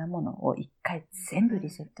いろんなものを一回全部リ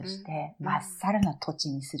セットして、まっさらな土地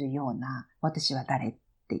にするような、私は誰っ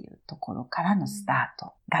ていうところからのスター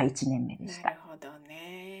トが1年目でした。なるほど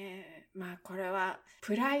ね。まあこれは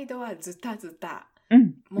プライドはズタズタ、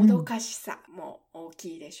もどかしさも大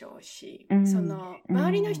きいでしょうし、その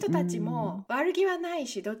周りの人たちも悪気はない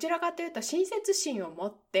し、どちらかというと親切心を持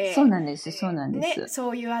って、そうなんです、そうなんです。ね、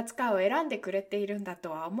そういう扱いを選んでくれているんだと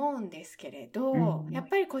は思うんですけれど、やっ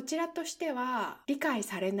ぱりこちらとしては理解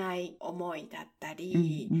されない思いだった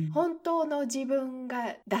り、本当の自分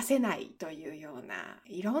が出せないというような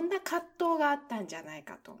いろんな葛藤があったんじゃない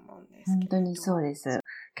かと思うんですけれど。本当にそうです。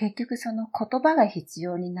結局その言葉が必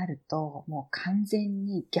要になると、もう完全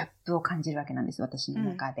にギャップを感じるわけなんです、私の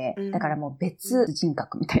中で。だからもう別人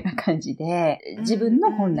格みたいな感じで、自分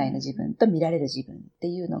の本来の自分と見られる自分って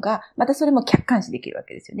いうのが、またそれも客観視できるわ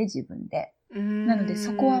けですよね、自分で。なので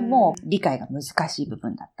そこはもう理解が難しい部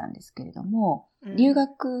分だったんですけれども、留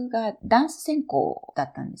学がダンス専攻だ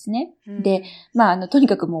ったんですね。で、とに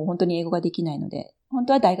かくもう本当に英語ができないので、本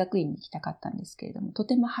当は大学院に行きたかったんですけれども、と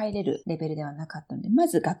ても入れるレベルではなかったので、ま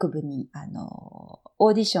ず学部に、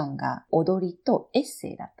オーディションが踊りとエッ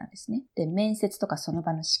セイだったんですね。で、面接とかその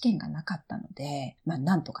場の試験がなかったので、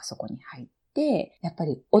なんとかそこに入って、やっぱ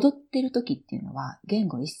り踊ってる時っていうのは言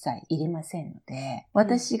語一切いりませんので、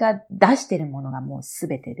私が出してるものがもうす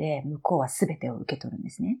べてで、向こうはすべてを受け取るんで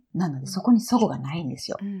すね。なのでそこに齟齬がないんで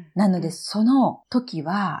すよ。なのでその時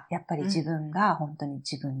は、やっぱり自分が本当に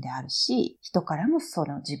自分であるし、人からもそ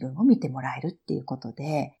の自分を見てもらえるっていうこと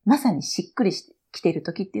で、まさにしっくりしてきている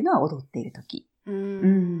時っていうのは踊っている時。で、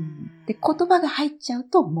言葉が入っちゃう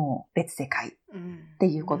ともう別世界って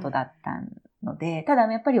いうことだったので、た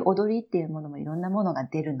だやっぱり踊りっていうものもいろんなものが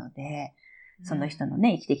出るので、その人の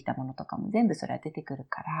ね、生きてきたものとかも全部それは出てくる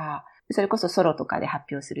から、それこそソロとかで発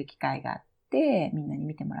表する機会があって、みんなに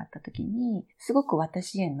見てもらった時に、すごく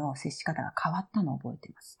私への接し方が変わったのを覚え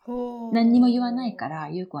てます。何にも言わないから、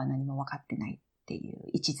優子は何も分かってないっていう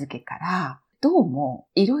位置づけから、どうも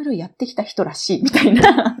いろいろやってきた人らしいみたい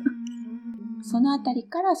な。そのあたり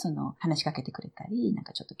から話しかけてくれたり、なん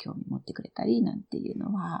かちょっと興味持ってくれたりなんていう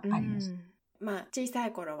のはありました。小さ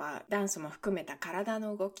い頃はダンスも含めた体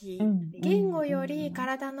の動き、言語より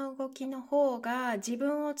体の動きの方が自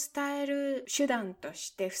分を伝える手段と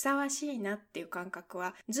してふさわしいなっていう感覚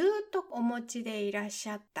はずっとお持ちでいらっし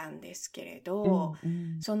ゃったんですけれど、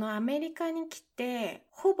そのアメリカに来て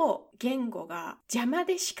ほぼ言語が邪魔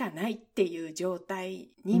でしかないっていう状態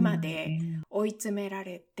にまで追い詰めら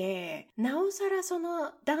れて、なおさらそ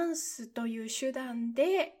のダンスという手段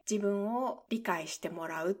で自分を理解しても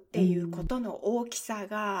らうっていうことの大きさ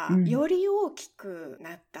がより大きく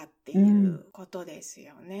なったっていうことです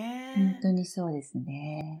よね。本当にそうです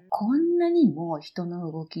ね。こんなにも人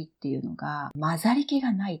の動きっていうのが混ざり気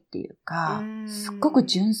がないっていうか、すっごく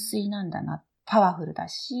純粋なんだな、パワフルだ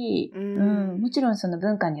し、もちろんその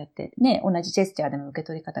文化によってね、同じジェスチャーでも受け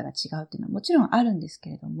取り方が違うっていうのはもちろんあるんですけ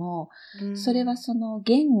れども、それはその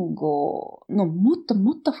言語のもっと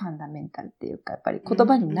もっとファンダメンタルっていうか、やっぱり言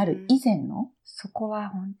葉になる以前の、そこは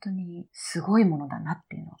本当にすごいものだなっ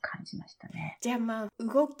ていうのを感じましたね。じゃあ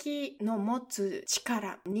動きの持つ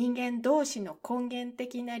力、人間同士の根源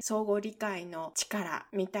的な相互理解の力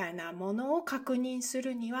みたいなものを確認す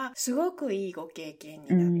るにはすごくいいご経験に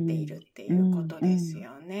なっているっていうことです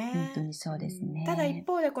よね。本当にそうですね。ただ一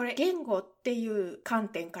方でこれ言語っていう観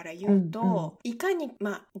点から言うと、いかに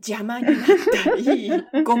邪魔になったり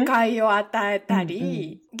誤解を与えた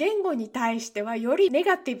り、言語に対してはよりネ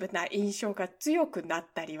ガティブな印象が強くなっ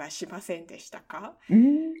たりはしませんでしたか？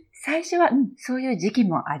最初は、そういう時期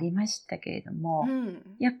もありましたけれども、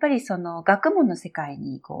やっぱりその学問の世界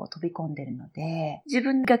にこう飛び込んでるので、自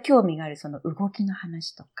分が興味があるその動きの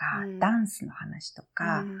話とか、ダンスの話と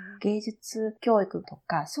か、芸術教育と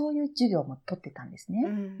か、そういう授業も取ってたんですね。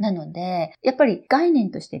なので、やっぱり概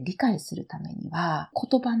念として理解するためには、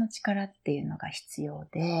言葉の力っていうのが必要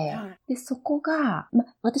で、でそこが、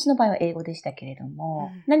私の場合は英語でしたけれど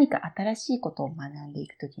も、何か新しいことを学んでい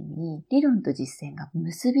くときに、理論と実践が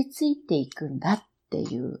結びついていくんだって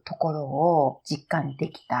いうところを実感で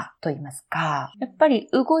きたと言いますか、やっぱり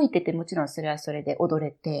動いててもちろんそれはそれで踊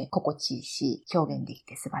れて心地いいし、表現でき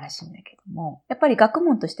て素晴らしいんだけども、やっぱり学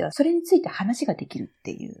問としてはそれについて話ができるっ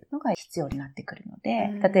ていうのが必要になってくるの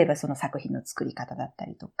で、例えばその作品の作り方だった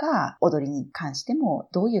りとか、踊りに関しても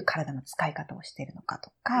どういう体の使い方をしているのかと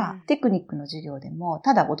か、テクニックの授業でも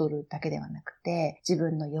ただ踊るだけではなくて、自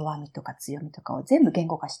分の弱みとか強みとかを全部言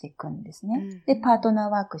語化していくんですね。で、パートナー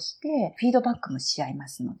ワークしてフィードバックもしち合いま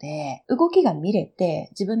すので、動きが見れて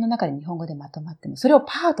自分の中で日本語でまとまっても、それを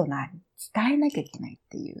パートナーに伝えなきゃいけないっ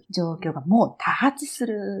ていう状況がもう多発す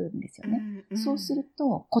るんですよね。そうする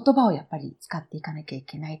と、言葉をやっぱり使っていかなきゃい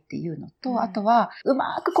けないっていうのと、あとは、う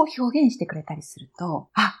まくこう表現してくれたりすると、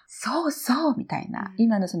あ、そうそうみたいな、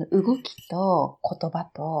今のその動きと言葉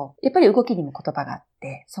と、やっぱり動きにも言葉があっ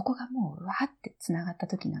て、そこがもう、うわーって繋がった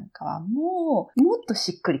時なんかは、もっと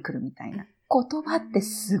しっくりくるみたいな。言葉って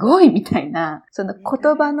すごいみたいな、その言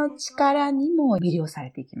葉の力にも魅了さ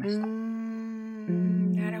れていきました。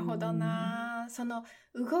なるほどな。その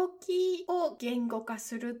動きを言語化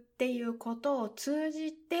するっていうことを通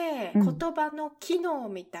じて、言葉の機能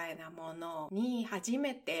みたいなものに初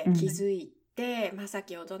めて気づいて、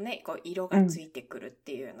先ほどね、こう色がついてくるっ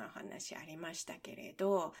ていうような話ありましたけれ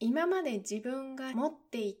ど、今まで自分が持っ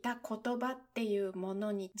ていた言葉っていうも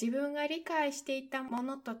のに、自分が理解していたも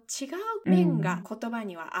のと違う面が言葉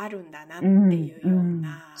にはあるんだなっていうよう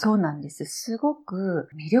な。そうなんです。すごく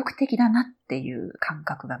魅力的だなっていう感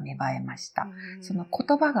覚が芽生えました。その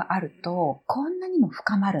言葉があると、こんなにも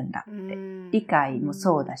深まるんだって。理解も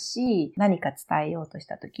そうだし、何か伝えようとし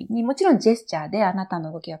た時に、もちろんジェスチャーであなた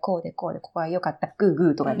の動きはこうでこうで、ここは良かった、グー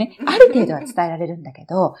グーとかね、ある程度は伝えられるんだけ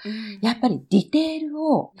ど、やっぱりディテール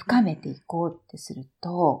を深めていこうってする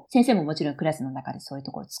と、先生ももちろんクラスの中でそういう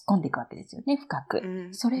ところを突っ込んでいくわけですよね、深く。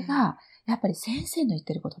それが、やっぱり先生の言っ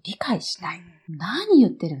てることを理解したい。何言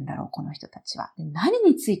ってるんだろう、この人たちは。何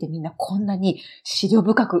についてみんなこんなに思慮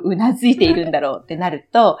深くうなずいているんだろうってなる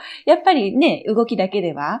と、やっぱりね、動きだけ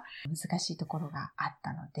では難しいところがあっ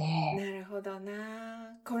たので。なるほど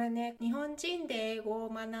な。これね、日本人で英語を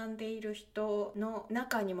学んでいる人の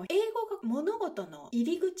中にも、英語が物事の入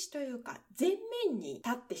り口というか、前面に立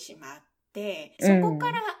ってしまう。そこ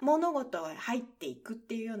から物事へ入っていくっ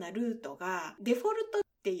ていうようなルートがデフォルトっ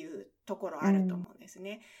ていうところあると思うんです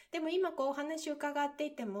ね。でも今こうお話を伺って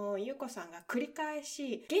いても、ゆうこさんが繰り返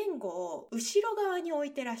し言語を後ろ側に置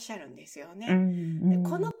いてらっしゃるんですよね。で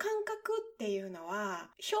この感覚っていうのは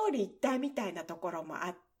表裏一体みたいなところも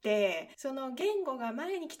あって、その言語が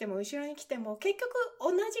前に来ても後ろに来ても結局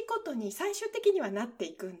同じことに最終的にはなって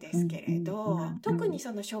いくんですけれど、特に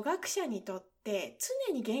その初学者にとって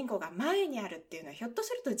常に言語が前にあるっていうのはひょっと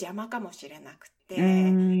すると邪魔かもしれなくて、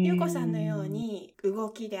ゆうこさんのように動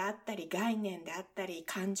きであったり概念であったり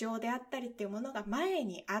感情であったりっていうものが前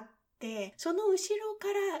にあって、その後ろか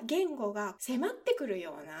ら言語が迫ってくる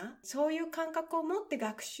ような、そういう感覚を持って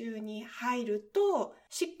学習に入ると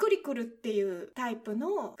しっくりくるっていうタイプ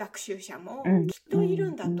の学習者もきっといる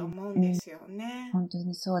んだと思うんですよね。本当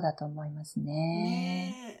にそうだと思います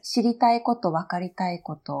ね。知りたいこと、分かりたい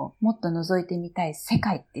こと、もっと覗いてみたい世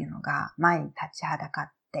界っていうのが前に立ちはだか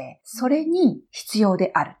って、それに必要で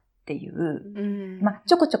あるっていう、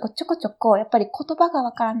ちょこちょこ、やっぱり言葉が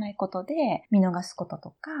わからないことで見逃すこと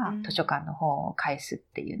とか、図書館の方を返すっ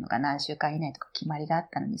ていうのが何週間以内とか決まりがあっ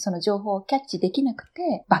たのに、その情報をキャッチできなく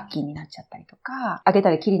て罰金になっちゃったりとか、あげ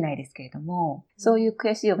たらきりないですけれども、そういう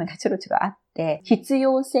悔しい思いがちょろちょろあって、必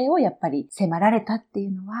要性をやっぱり迫られたってい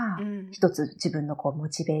うのは、一つ自分のこうモ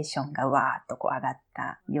チベーションがわーっとこう上がっ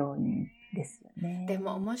た要因ですよね。で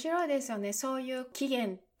も面白いですよね。そういう期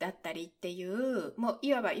限だったりっていう、もう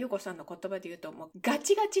いわばゆうこさんの言葉で言うと、もうガ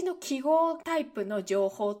チガチの記号タイプの情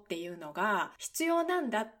報っていうのが必要なん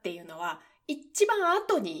だっていうのは一番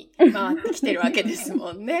後に回ってきてるわけです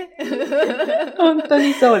もんね。本当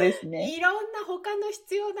にそうですね。いろんな他の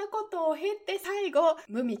必要なことを経て最後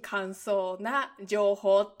無味乾燥な情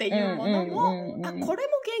報っていうものも、これ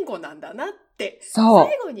も言語なんだなって最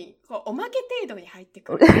後にこうおまけ程度に入って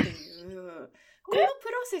くるっていうこの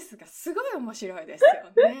プロセスがすごい面白いです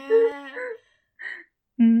よね。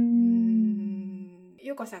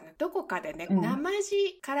ゆうこさんがどこかでね、生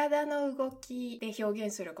地体の動きで表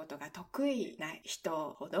現することが得意な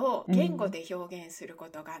人ほど言語で表現するこ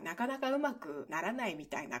とがなかなかうまくならないみ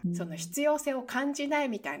たいな、その必要性を感じない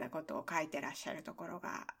みたいなことを書いてらっしゃるところ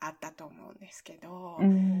があったと思うんですけど、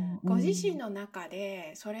ご自身の中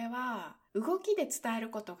でそれは動きで伝える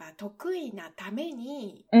ことが得意なため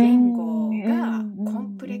に言語がコ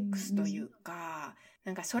ンプレックスというか、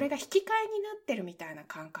なんかそれが引き換えになってるみたいな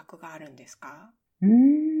感覚があるんですか？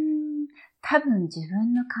多分自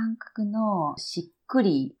分の感覚のしっく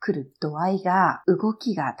りくる度合いが、動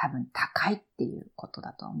きが多分高いっていうこと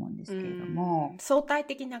だと思うんですけれども。相対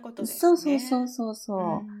的なことですね。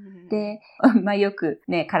そう。で、よく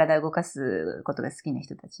ね、体を動かすことが好きな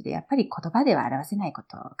人たちで、やっぱり言葉では表せないこ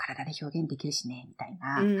とを体で表現できるしね、みたい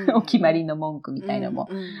な、お決まりの文句みたいなのも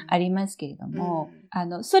ありますけれども、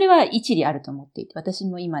それは一理あると思っていて、私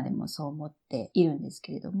も今でもそう思っているんです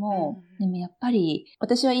けれども、でもやっぱり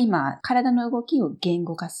私は今、体の動きを言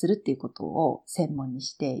語化するっていうことを専門に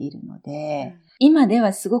しているので、今で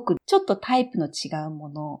はすごくちょっとタイプの違うも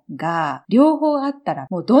のが両方あったら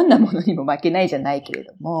もうどんなものにも負けないじゃないけれ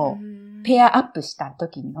ども、ペアアップした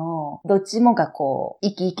時のどっちもがこう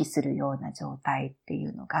生き生きするような状態ってい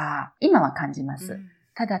うのが今は感じます。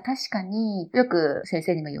ただ確かによく先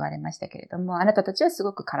生にも言われましたけれども、あなたたちはす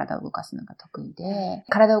ごく体を動かすのが得意で、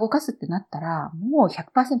体を動かすってなったらもう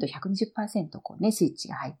 100%、120% こうね、スイッチ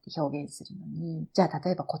が入って表現するのに、じゃあ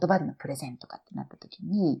例えば言葉でのプレゼンとかってなった時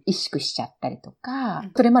に萎縮しちゃったりとか、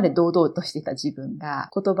それまで堂々としてた自分が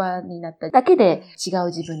言葉になっただけで違う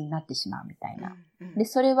自分になってしまうみたいな。で、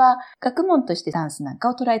それは学問としてダンスなん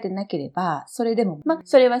かを捉えてなければ、それでも、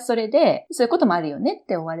それはそれで、そういうこともあるよねっ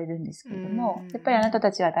て終われるんですけれども、やっぱりあなた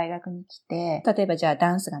たちは大学に来て、例えばじゃあ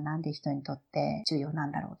ダンスがなんで人にとって重要な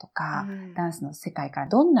んだろうとか、ダンスの世界から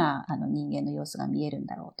どんな人間の様子が見えるん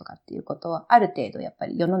だろうとかっていうことをある程度やっぱ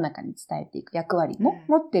り世の中に伝えていく役割も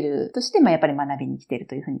持ってるとして、やっぱり学びに来てる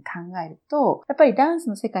というふうに考えると、やっぱりダンス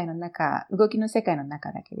の世界の中、動きの世界の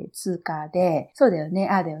中だけで通過で、そうだよね、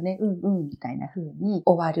ああだよね、みたいな風に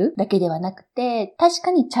終わるだけではなくて、確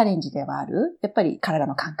かにチャレンジではある。やっぱり体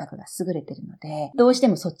の感覚が優れてるので、どうして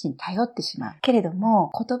もそっちに頼ってしまう。けれど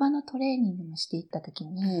も、言葉のトレーニングもしていったとき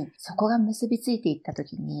に、そこが結びついていったと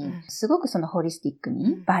きに、すごくそのホリスティック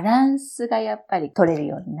にバランスがやっぱり取れる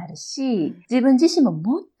ようになるし、自分自身も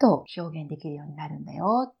もっと表現できるようになるんだ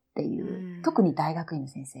よっていう、特に大学院の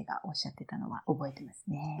先生がおっしゃってたのは覚えてます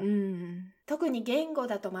ね。特に言語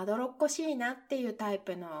だとまどろっこしいなっていうタイ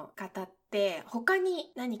プの方って他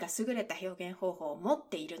に何か優れた表現方法を持っ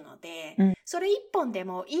ているので、それ一本で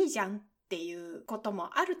もいいじゃんっていうこと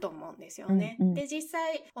もあると思うんですよね。で、実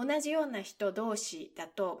際同じような人同士だ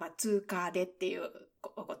と、通過でっていう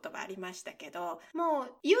お言葉ありましたけど、も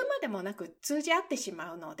う言うまでもなく通じ合ってし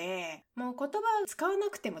まうので、もう言葉を使わな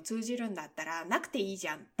くても通じるんだったらなくていいじ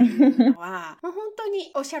ゃんっていうのはもう本当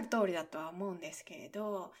におっしゃる通りだとは思うんですけれ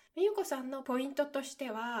ど、みゆこさんのポイントとし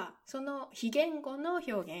ては、その非言語の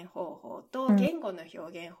表現方法と言語の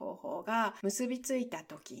表現方法が結びついた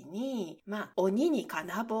時に、鬼に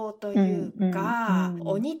金棒というか、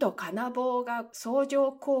鬼と金棒が相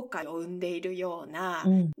乗効果を生んでいるような、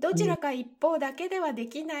どちらか一方だけではで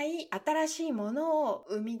きない新しいものを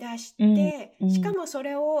生み出して、しかもそ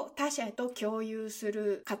れを他者と共有す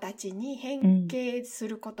る形に変形す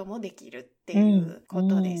ることもできるっていうこ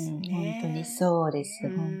とですね。本当にそうです。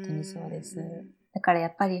本当にそうです。だからや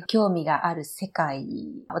っぱり興味がある世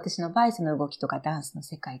界、私の場合その動きとかダンスの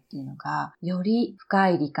世界っていうのが、より深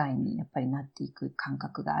い理解にやっぱりなっていく感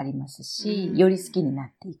覚がありますし、より好きにな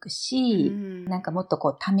っていくし、なんかもっとこ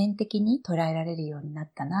う多面的に捉えられるようにな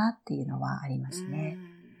ったなっていうのはありますね。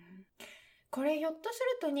これひょっとす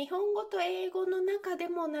ると日本語と英語の中で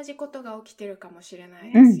も同じことが起きてるかもしれな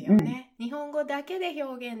いですよね。日本語だけで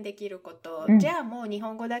表現できること、じゃあもう日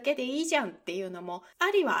本語だけでいいじゃんっていうのも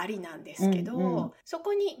ありはありなんですけど、そ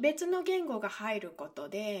こに別の言語が入ること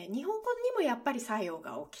で日本語にもやっぱり作用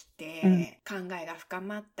が起きて、考えが深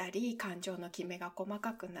まったり、感情の決めが細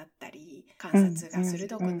かくなったり、観察が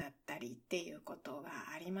鋭くなったりっていうことが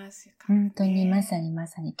ありますかね。本当にまさ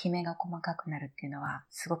に決めが細かくなるっていうのは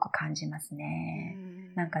すごく感じますね。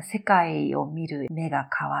なんか世界を見る目が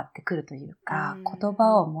変わってくるというか、言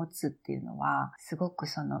葉を持つっていうのはすごく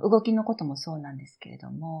その動きのこともそうなんですけれど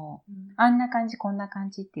も、あんな感じこんな感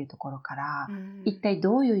じっていうところから、一体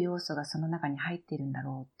どういう要素がその中に入っているんだ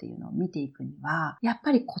ろうっていうのを見ていくには、やっ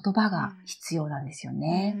ぱり言葉が必要なんですよ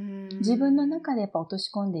ね。自分の中でやっぱ落とし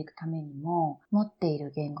込んでいくためにも、持ってい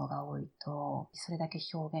る言語が多いとそれだけ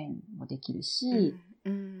表現もできるし、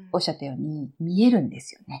おっしゃったように見えるんで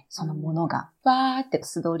すよね。そのものが。わーって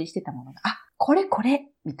素通りしてたものが、これ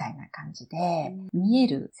みたいな感じで、見え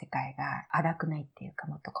る世界が荒くないっていうか、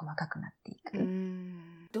もっと細かくなっていく。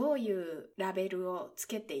どういうラベルをつ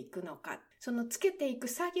けていくのか。そのつけていく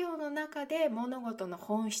作業の中で物事の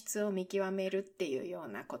本質を見極めるっていうよ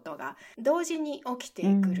うなことが同時に起きて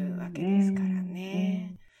くるわけですから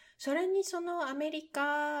ね。それにそのアメリ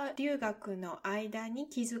カ留学の間に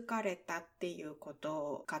気づかれたっていうこ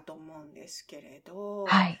とかと思うんですけれど、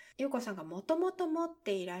ゆうこさんがもともと持っ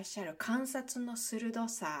ていらっしゃる観察の鋭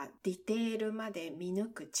さ、ディテールまで見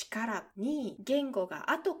抜く力に言語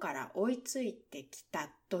が後から追いついてきたっ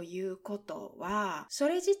ということは、そ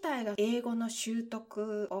れ自体が英語の習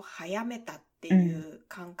得を早めたっていう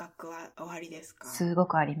感覚はおありですか？すご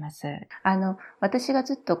くあります。私が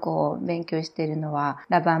ずっと勉強しているのは、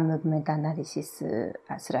ラバームーブメントアナリシス/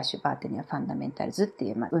バーテニアファンダメンタルズって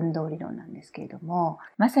いう、運動理論なんですけれども、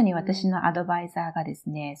まさに私のアドバイザーがです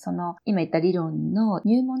ね、その今言った理論の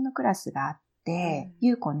入門のクラスがあって、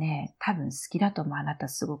ゆうこね、多分好きだと思う。あなた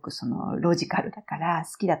すごくロジカルだから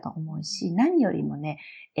好きだと思うし、何よりもね、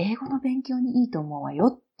英語の勉強にいいと思うわよ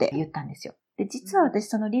って言ったんですよ。で、実は私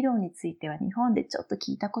その理論については日本でちょっと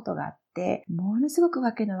聞いたことがあって、ものすごく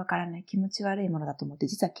わけのわからない気持ち悪いものだと思って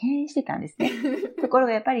実は敬遠してたんですね。ところ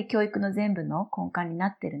がやっぱり教育の全部の根幹にな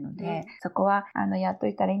ってるので、そこはやっと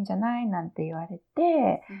いたらいいんじゃないなんて言われ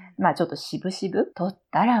て、ちょっとしぶしぶ取っ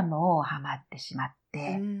たらもうハマってしまっ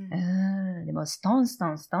て、でもストン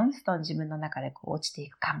自分の中で落ちてい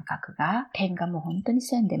く感覚が、点がもう本当に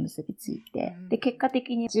線で結びついて、で、結果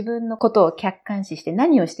的に自分のことを客観視して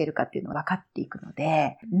何をしているかっていうのが分かっていくの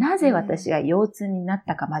で、なぜ私が腰痛になっ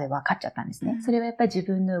たかまで分かっちゃったんですね。それはやっぱり自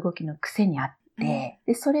分の動きの癖にあって、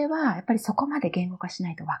で、それはやっぱりそこまで言語化し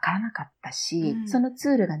ないとわからなかったし、そのツ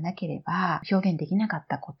ールがなければ表現できなかっ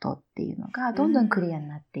たことっていうのがどんどんクリアに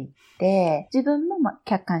なっていって、自分も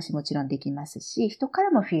客観視もちろんできますし、人から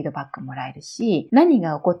もフィードバックもらえるし、何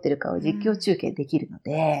が起こってるかを実況中継できるの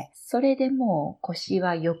で、それでもう腰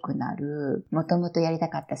は良くなる、もともとやりた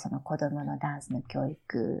かったその子供のダンスの教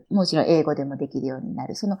育、もちろん英語でもできるようにな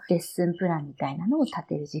る、そのレッスンプランみたいなのを立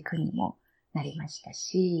てる軸にもなりました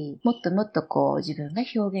し、もっともっと自分が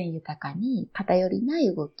表現豊かに偏りな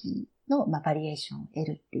い動きの、バリエーションを得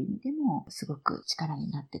るっていう意味でもすごく力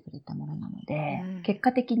になってくれたものなので、結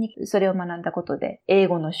果的にそれを学んだことで英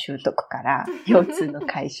語の習得から腰痛の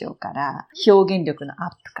解消から表現力のア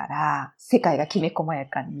ップから世界がきめ細や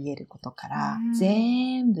かに見えることから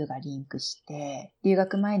全部がリンクして、留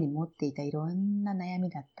学前に持っていたいろんな悩み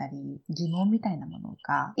だったり疑問みたいなもの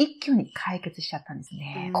が一挙に解決しちゃったんです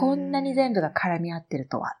ね。こんなに全部が絡み合ってる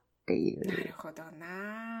とはっていう。なるほどな。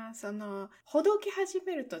ほどけ始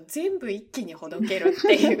めると全部一気にほどけるっ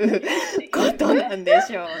ていうことなんで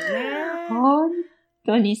しょうね。本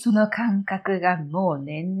当にその感覚がもう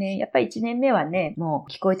年々、やっぱり1年目はね、も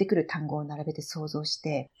う聞こえてくる単語を並べて想像し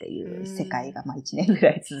てっていう世界が1年ぐら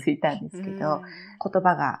い続いたんですけど、言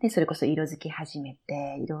葉が、それこそ色づき始め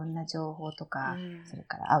て、いろんな情報とか、それ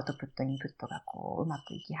からアウトプット、インプットがうま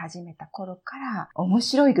くいき始めた頃から、面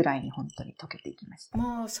白いぐらいに本当に溶けていきました。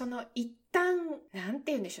もう一旦、なん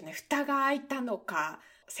て言うんでしょうね、蓋が開いたのか、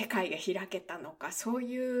世界が開けたのか、そう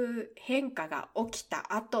いう変化が起き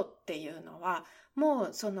た後っていうのは、も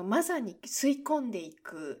うまさに吸い込んでい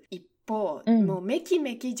く一方、もうめき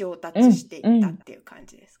めき上達していったっていう感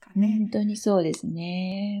じですかね。本当にそうです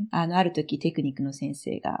ね。ある時テクニックの先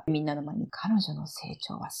生がみんなの前に彼女の成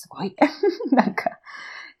長はすごい。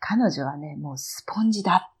彼女はね、もうスポンジ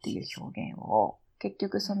だっていう表現を、結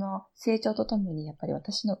局成長とともにやっぱり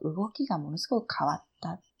私の動きがものすごく変わった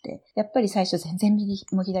って、やっぱり最初全然右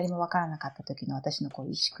も左もわからなかった時の私の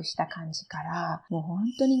萎縮した感じから、もう本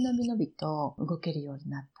当にのびのびと動けるよう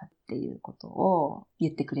になったっていうことを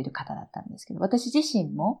言ってくれる方だったんですけど、私自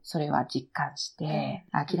身もそれは実感して、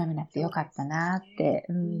諦めなくてよかったなって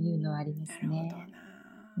いうのはありますね。なるほどな。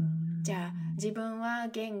じゃあ自分は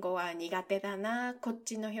言語は苦手だな、こっ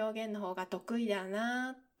ちの表現の方が得意だ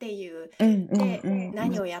なっていう、で、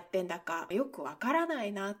何をやってんだかよくわからな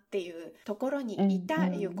いなっていうところにいた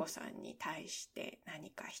ゆうこさんに対して何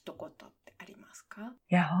か一言ってありますか？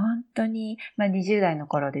いや、本当に、20代の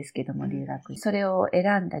頃ですけども、留学。それを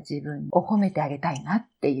選んだ自分を褒めてあげたいなっ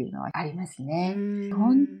ていうのはありますね。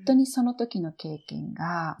本当にその時の経験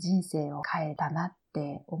が人生を変えたなっ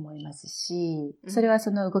て思いますし、それは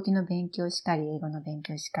その動きの勉強しかり、英語の勉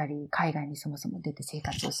強しかり、海外にそもそも出て生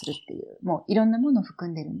活をするっていう、もういろんなものを含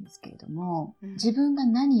んでるんですけれども、自分が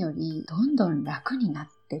何よりどんどん楽になっ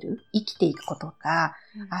てる、生きていくことが、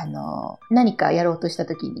何かやろうとした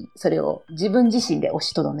時に、それを自分自身で押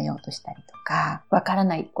しとどめようとしたりとか、わから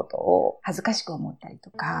ないことを恥ずかしく思ったり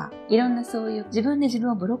とか、いろんなそういう自分で自分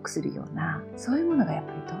をブロックするような、そういうものがやっ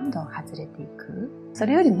ぱりどんどん外れていく。そ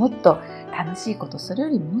れよりもっと楽しいこと、それよ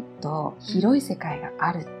りもっと広い世界が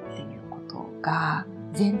あるっていうことが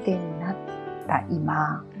前提になった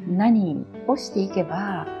今、何をしていけ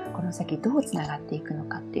ばこの先どうつながっていくの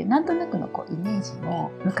かっていうなんとなくのイメージ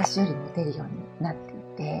も昔より持てるようになってい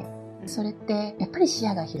て、それってやっぱり視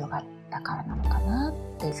野が広がったからなのかな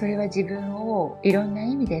って、それは自分をいろんな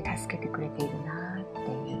意味で助けてくれているなっ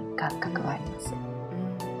ていう感覚はあります。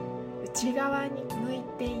内側に向い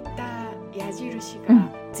ていた矢印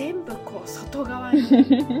が全部こう外側に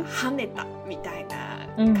跳ねたみたいな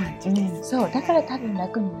感じですね。そう、だから多分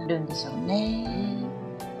楽になるんでしょうね。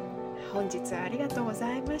本日はありがとうご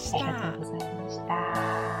ざいました。ありがとうございまし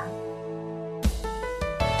た。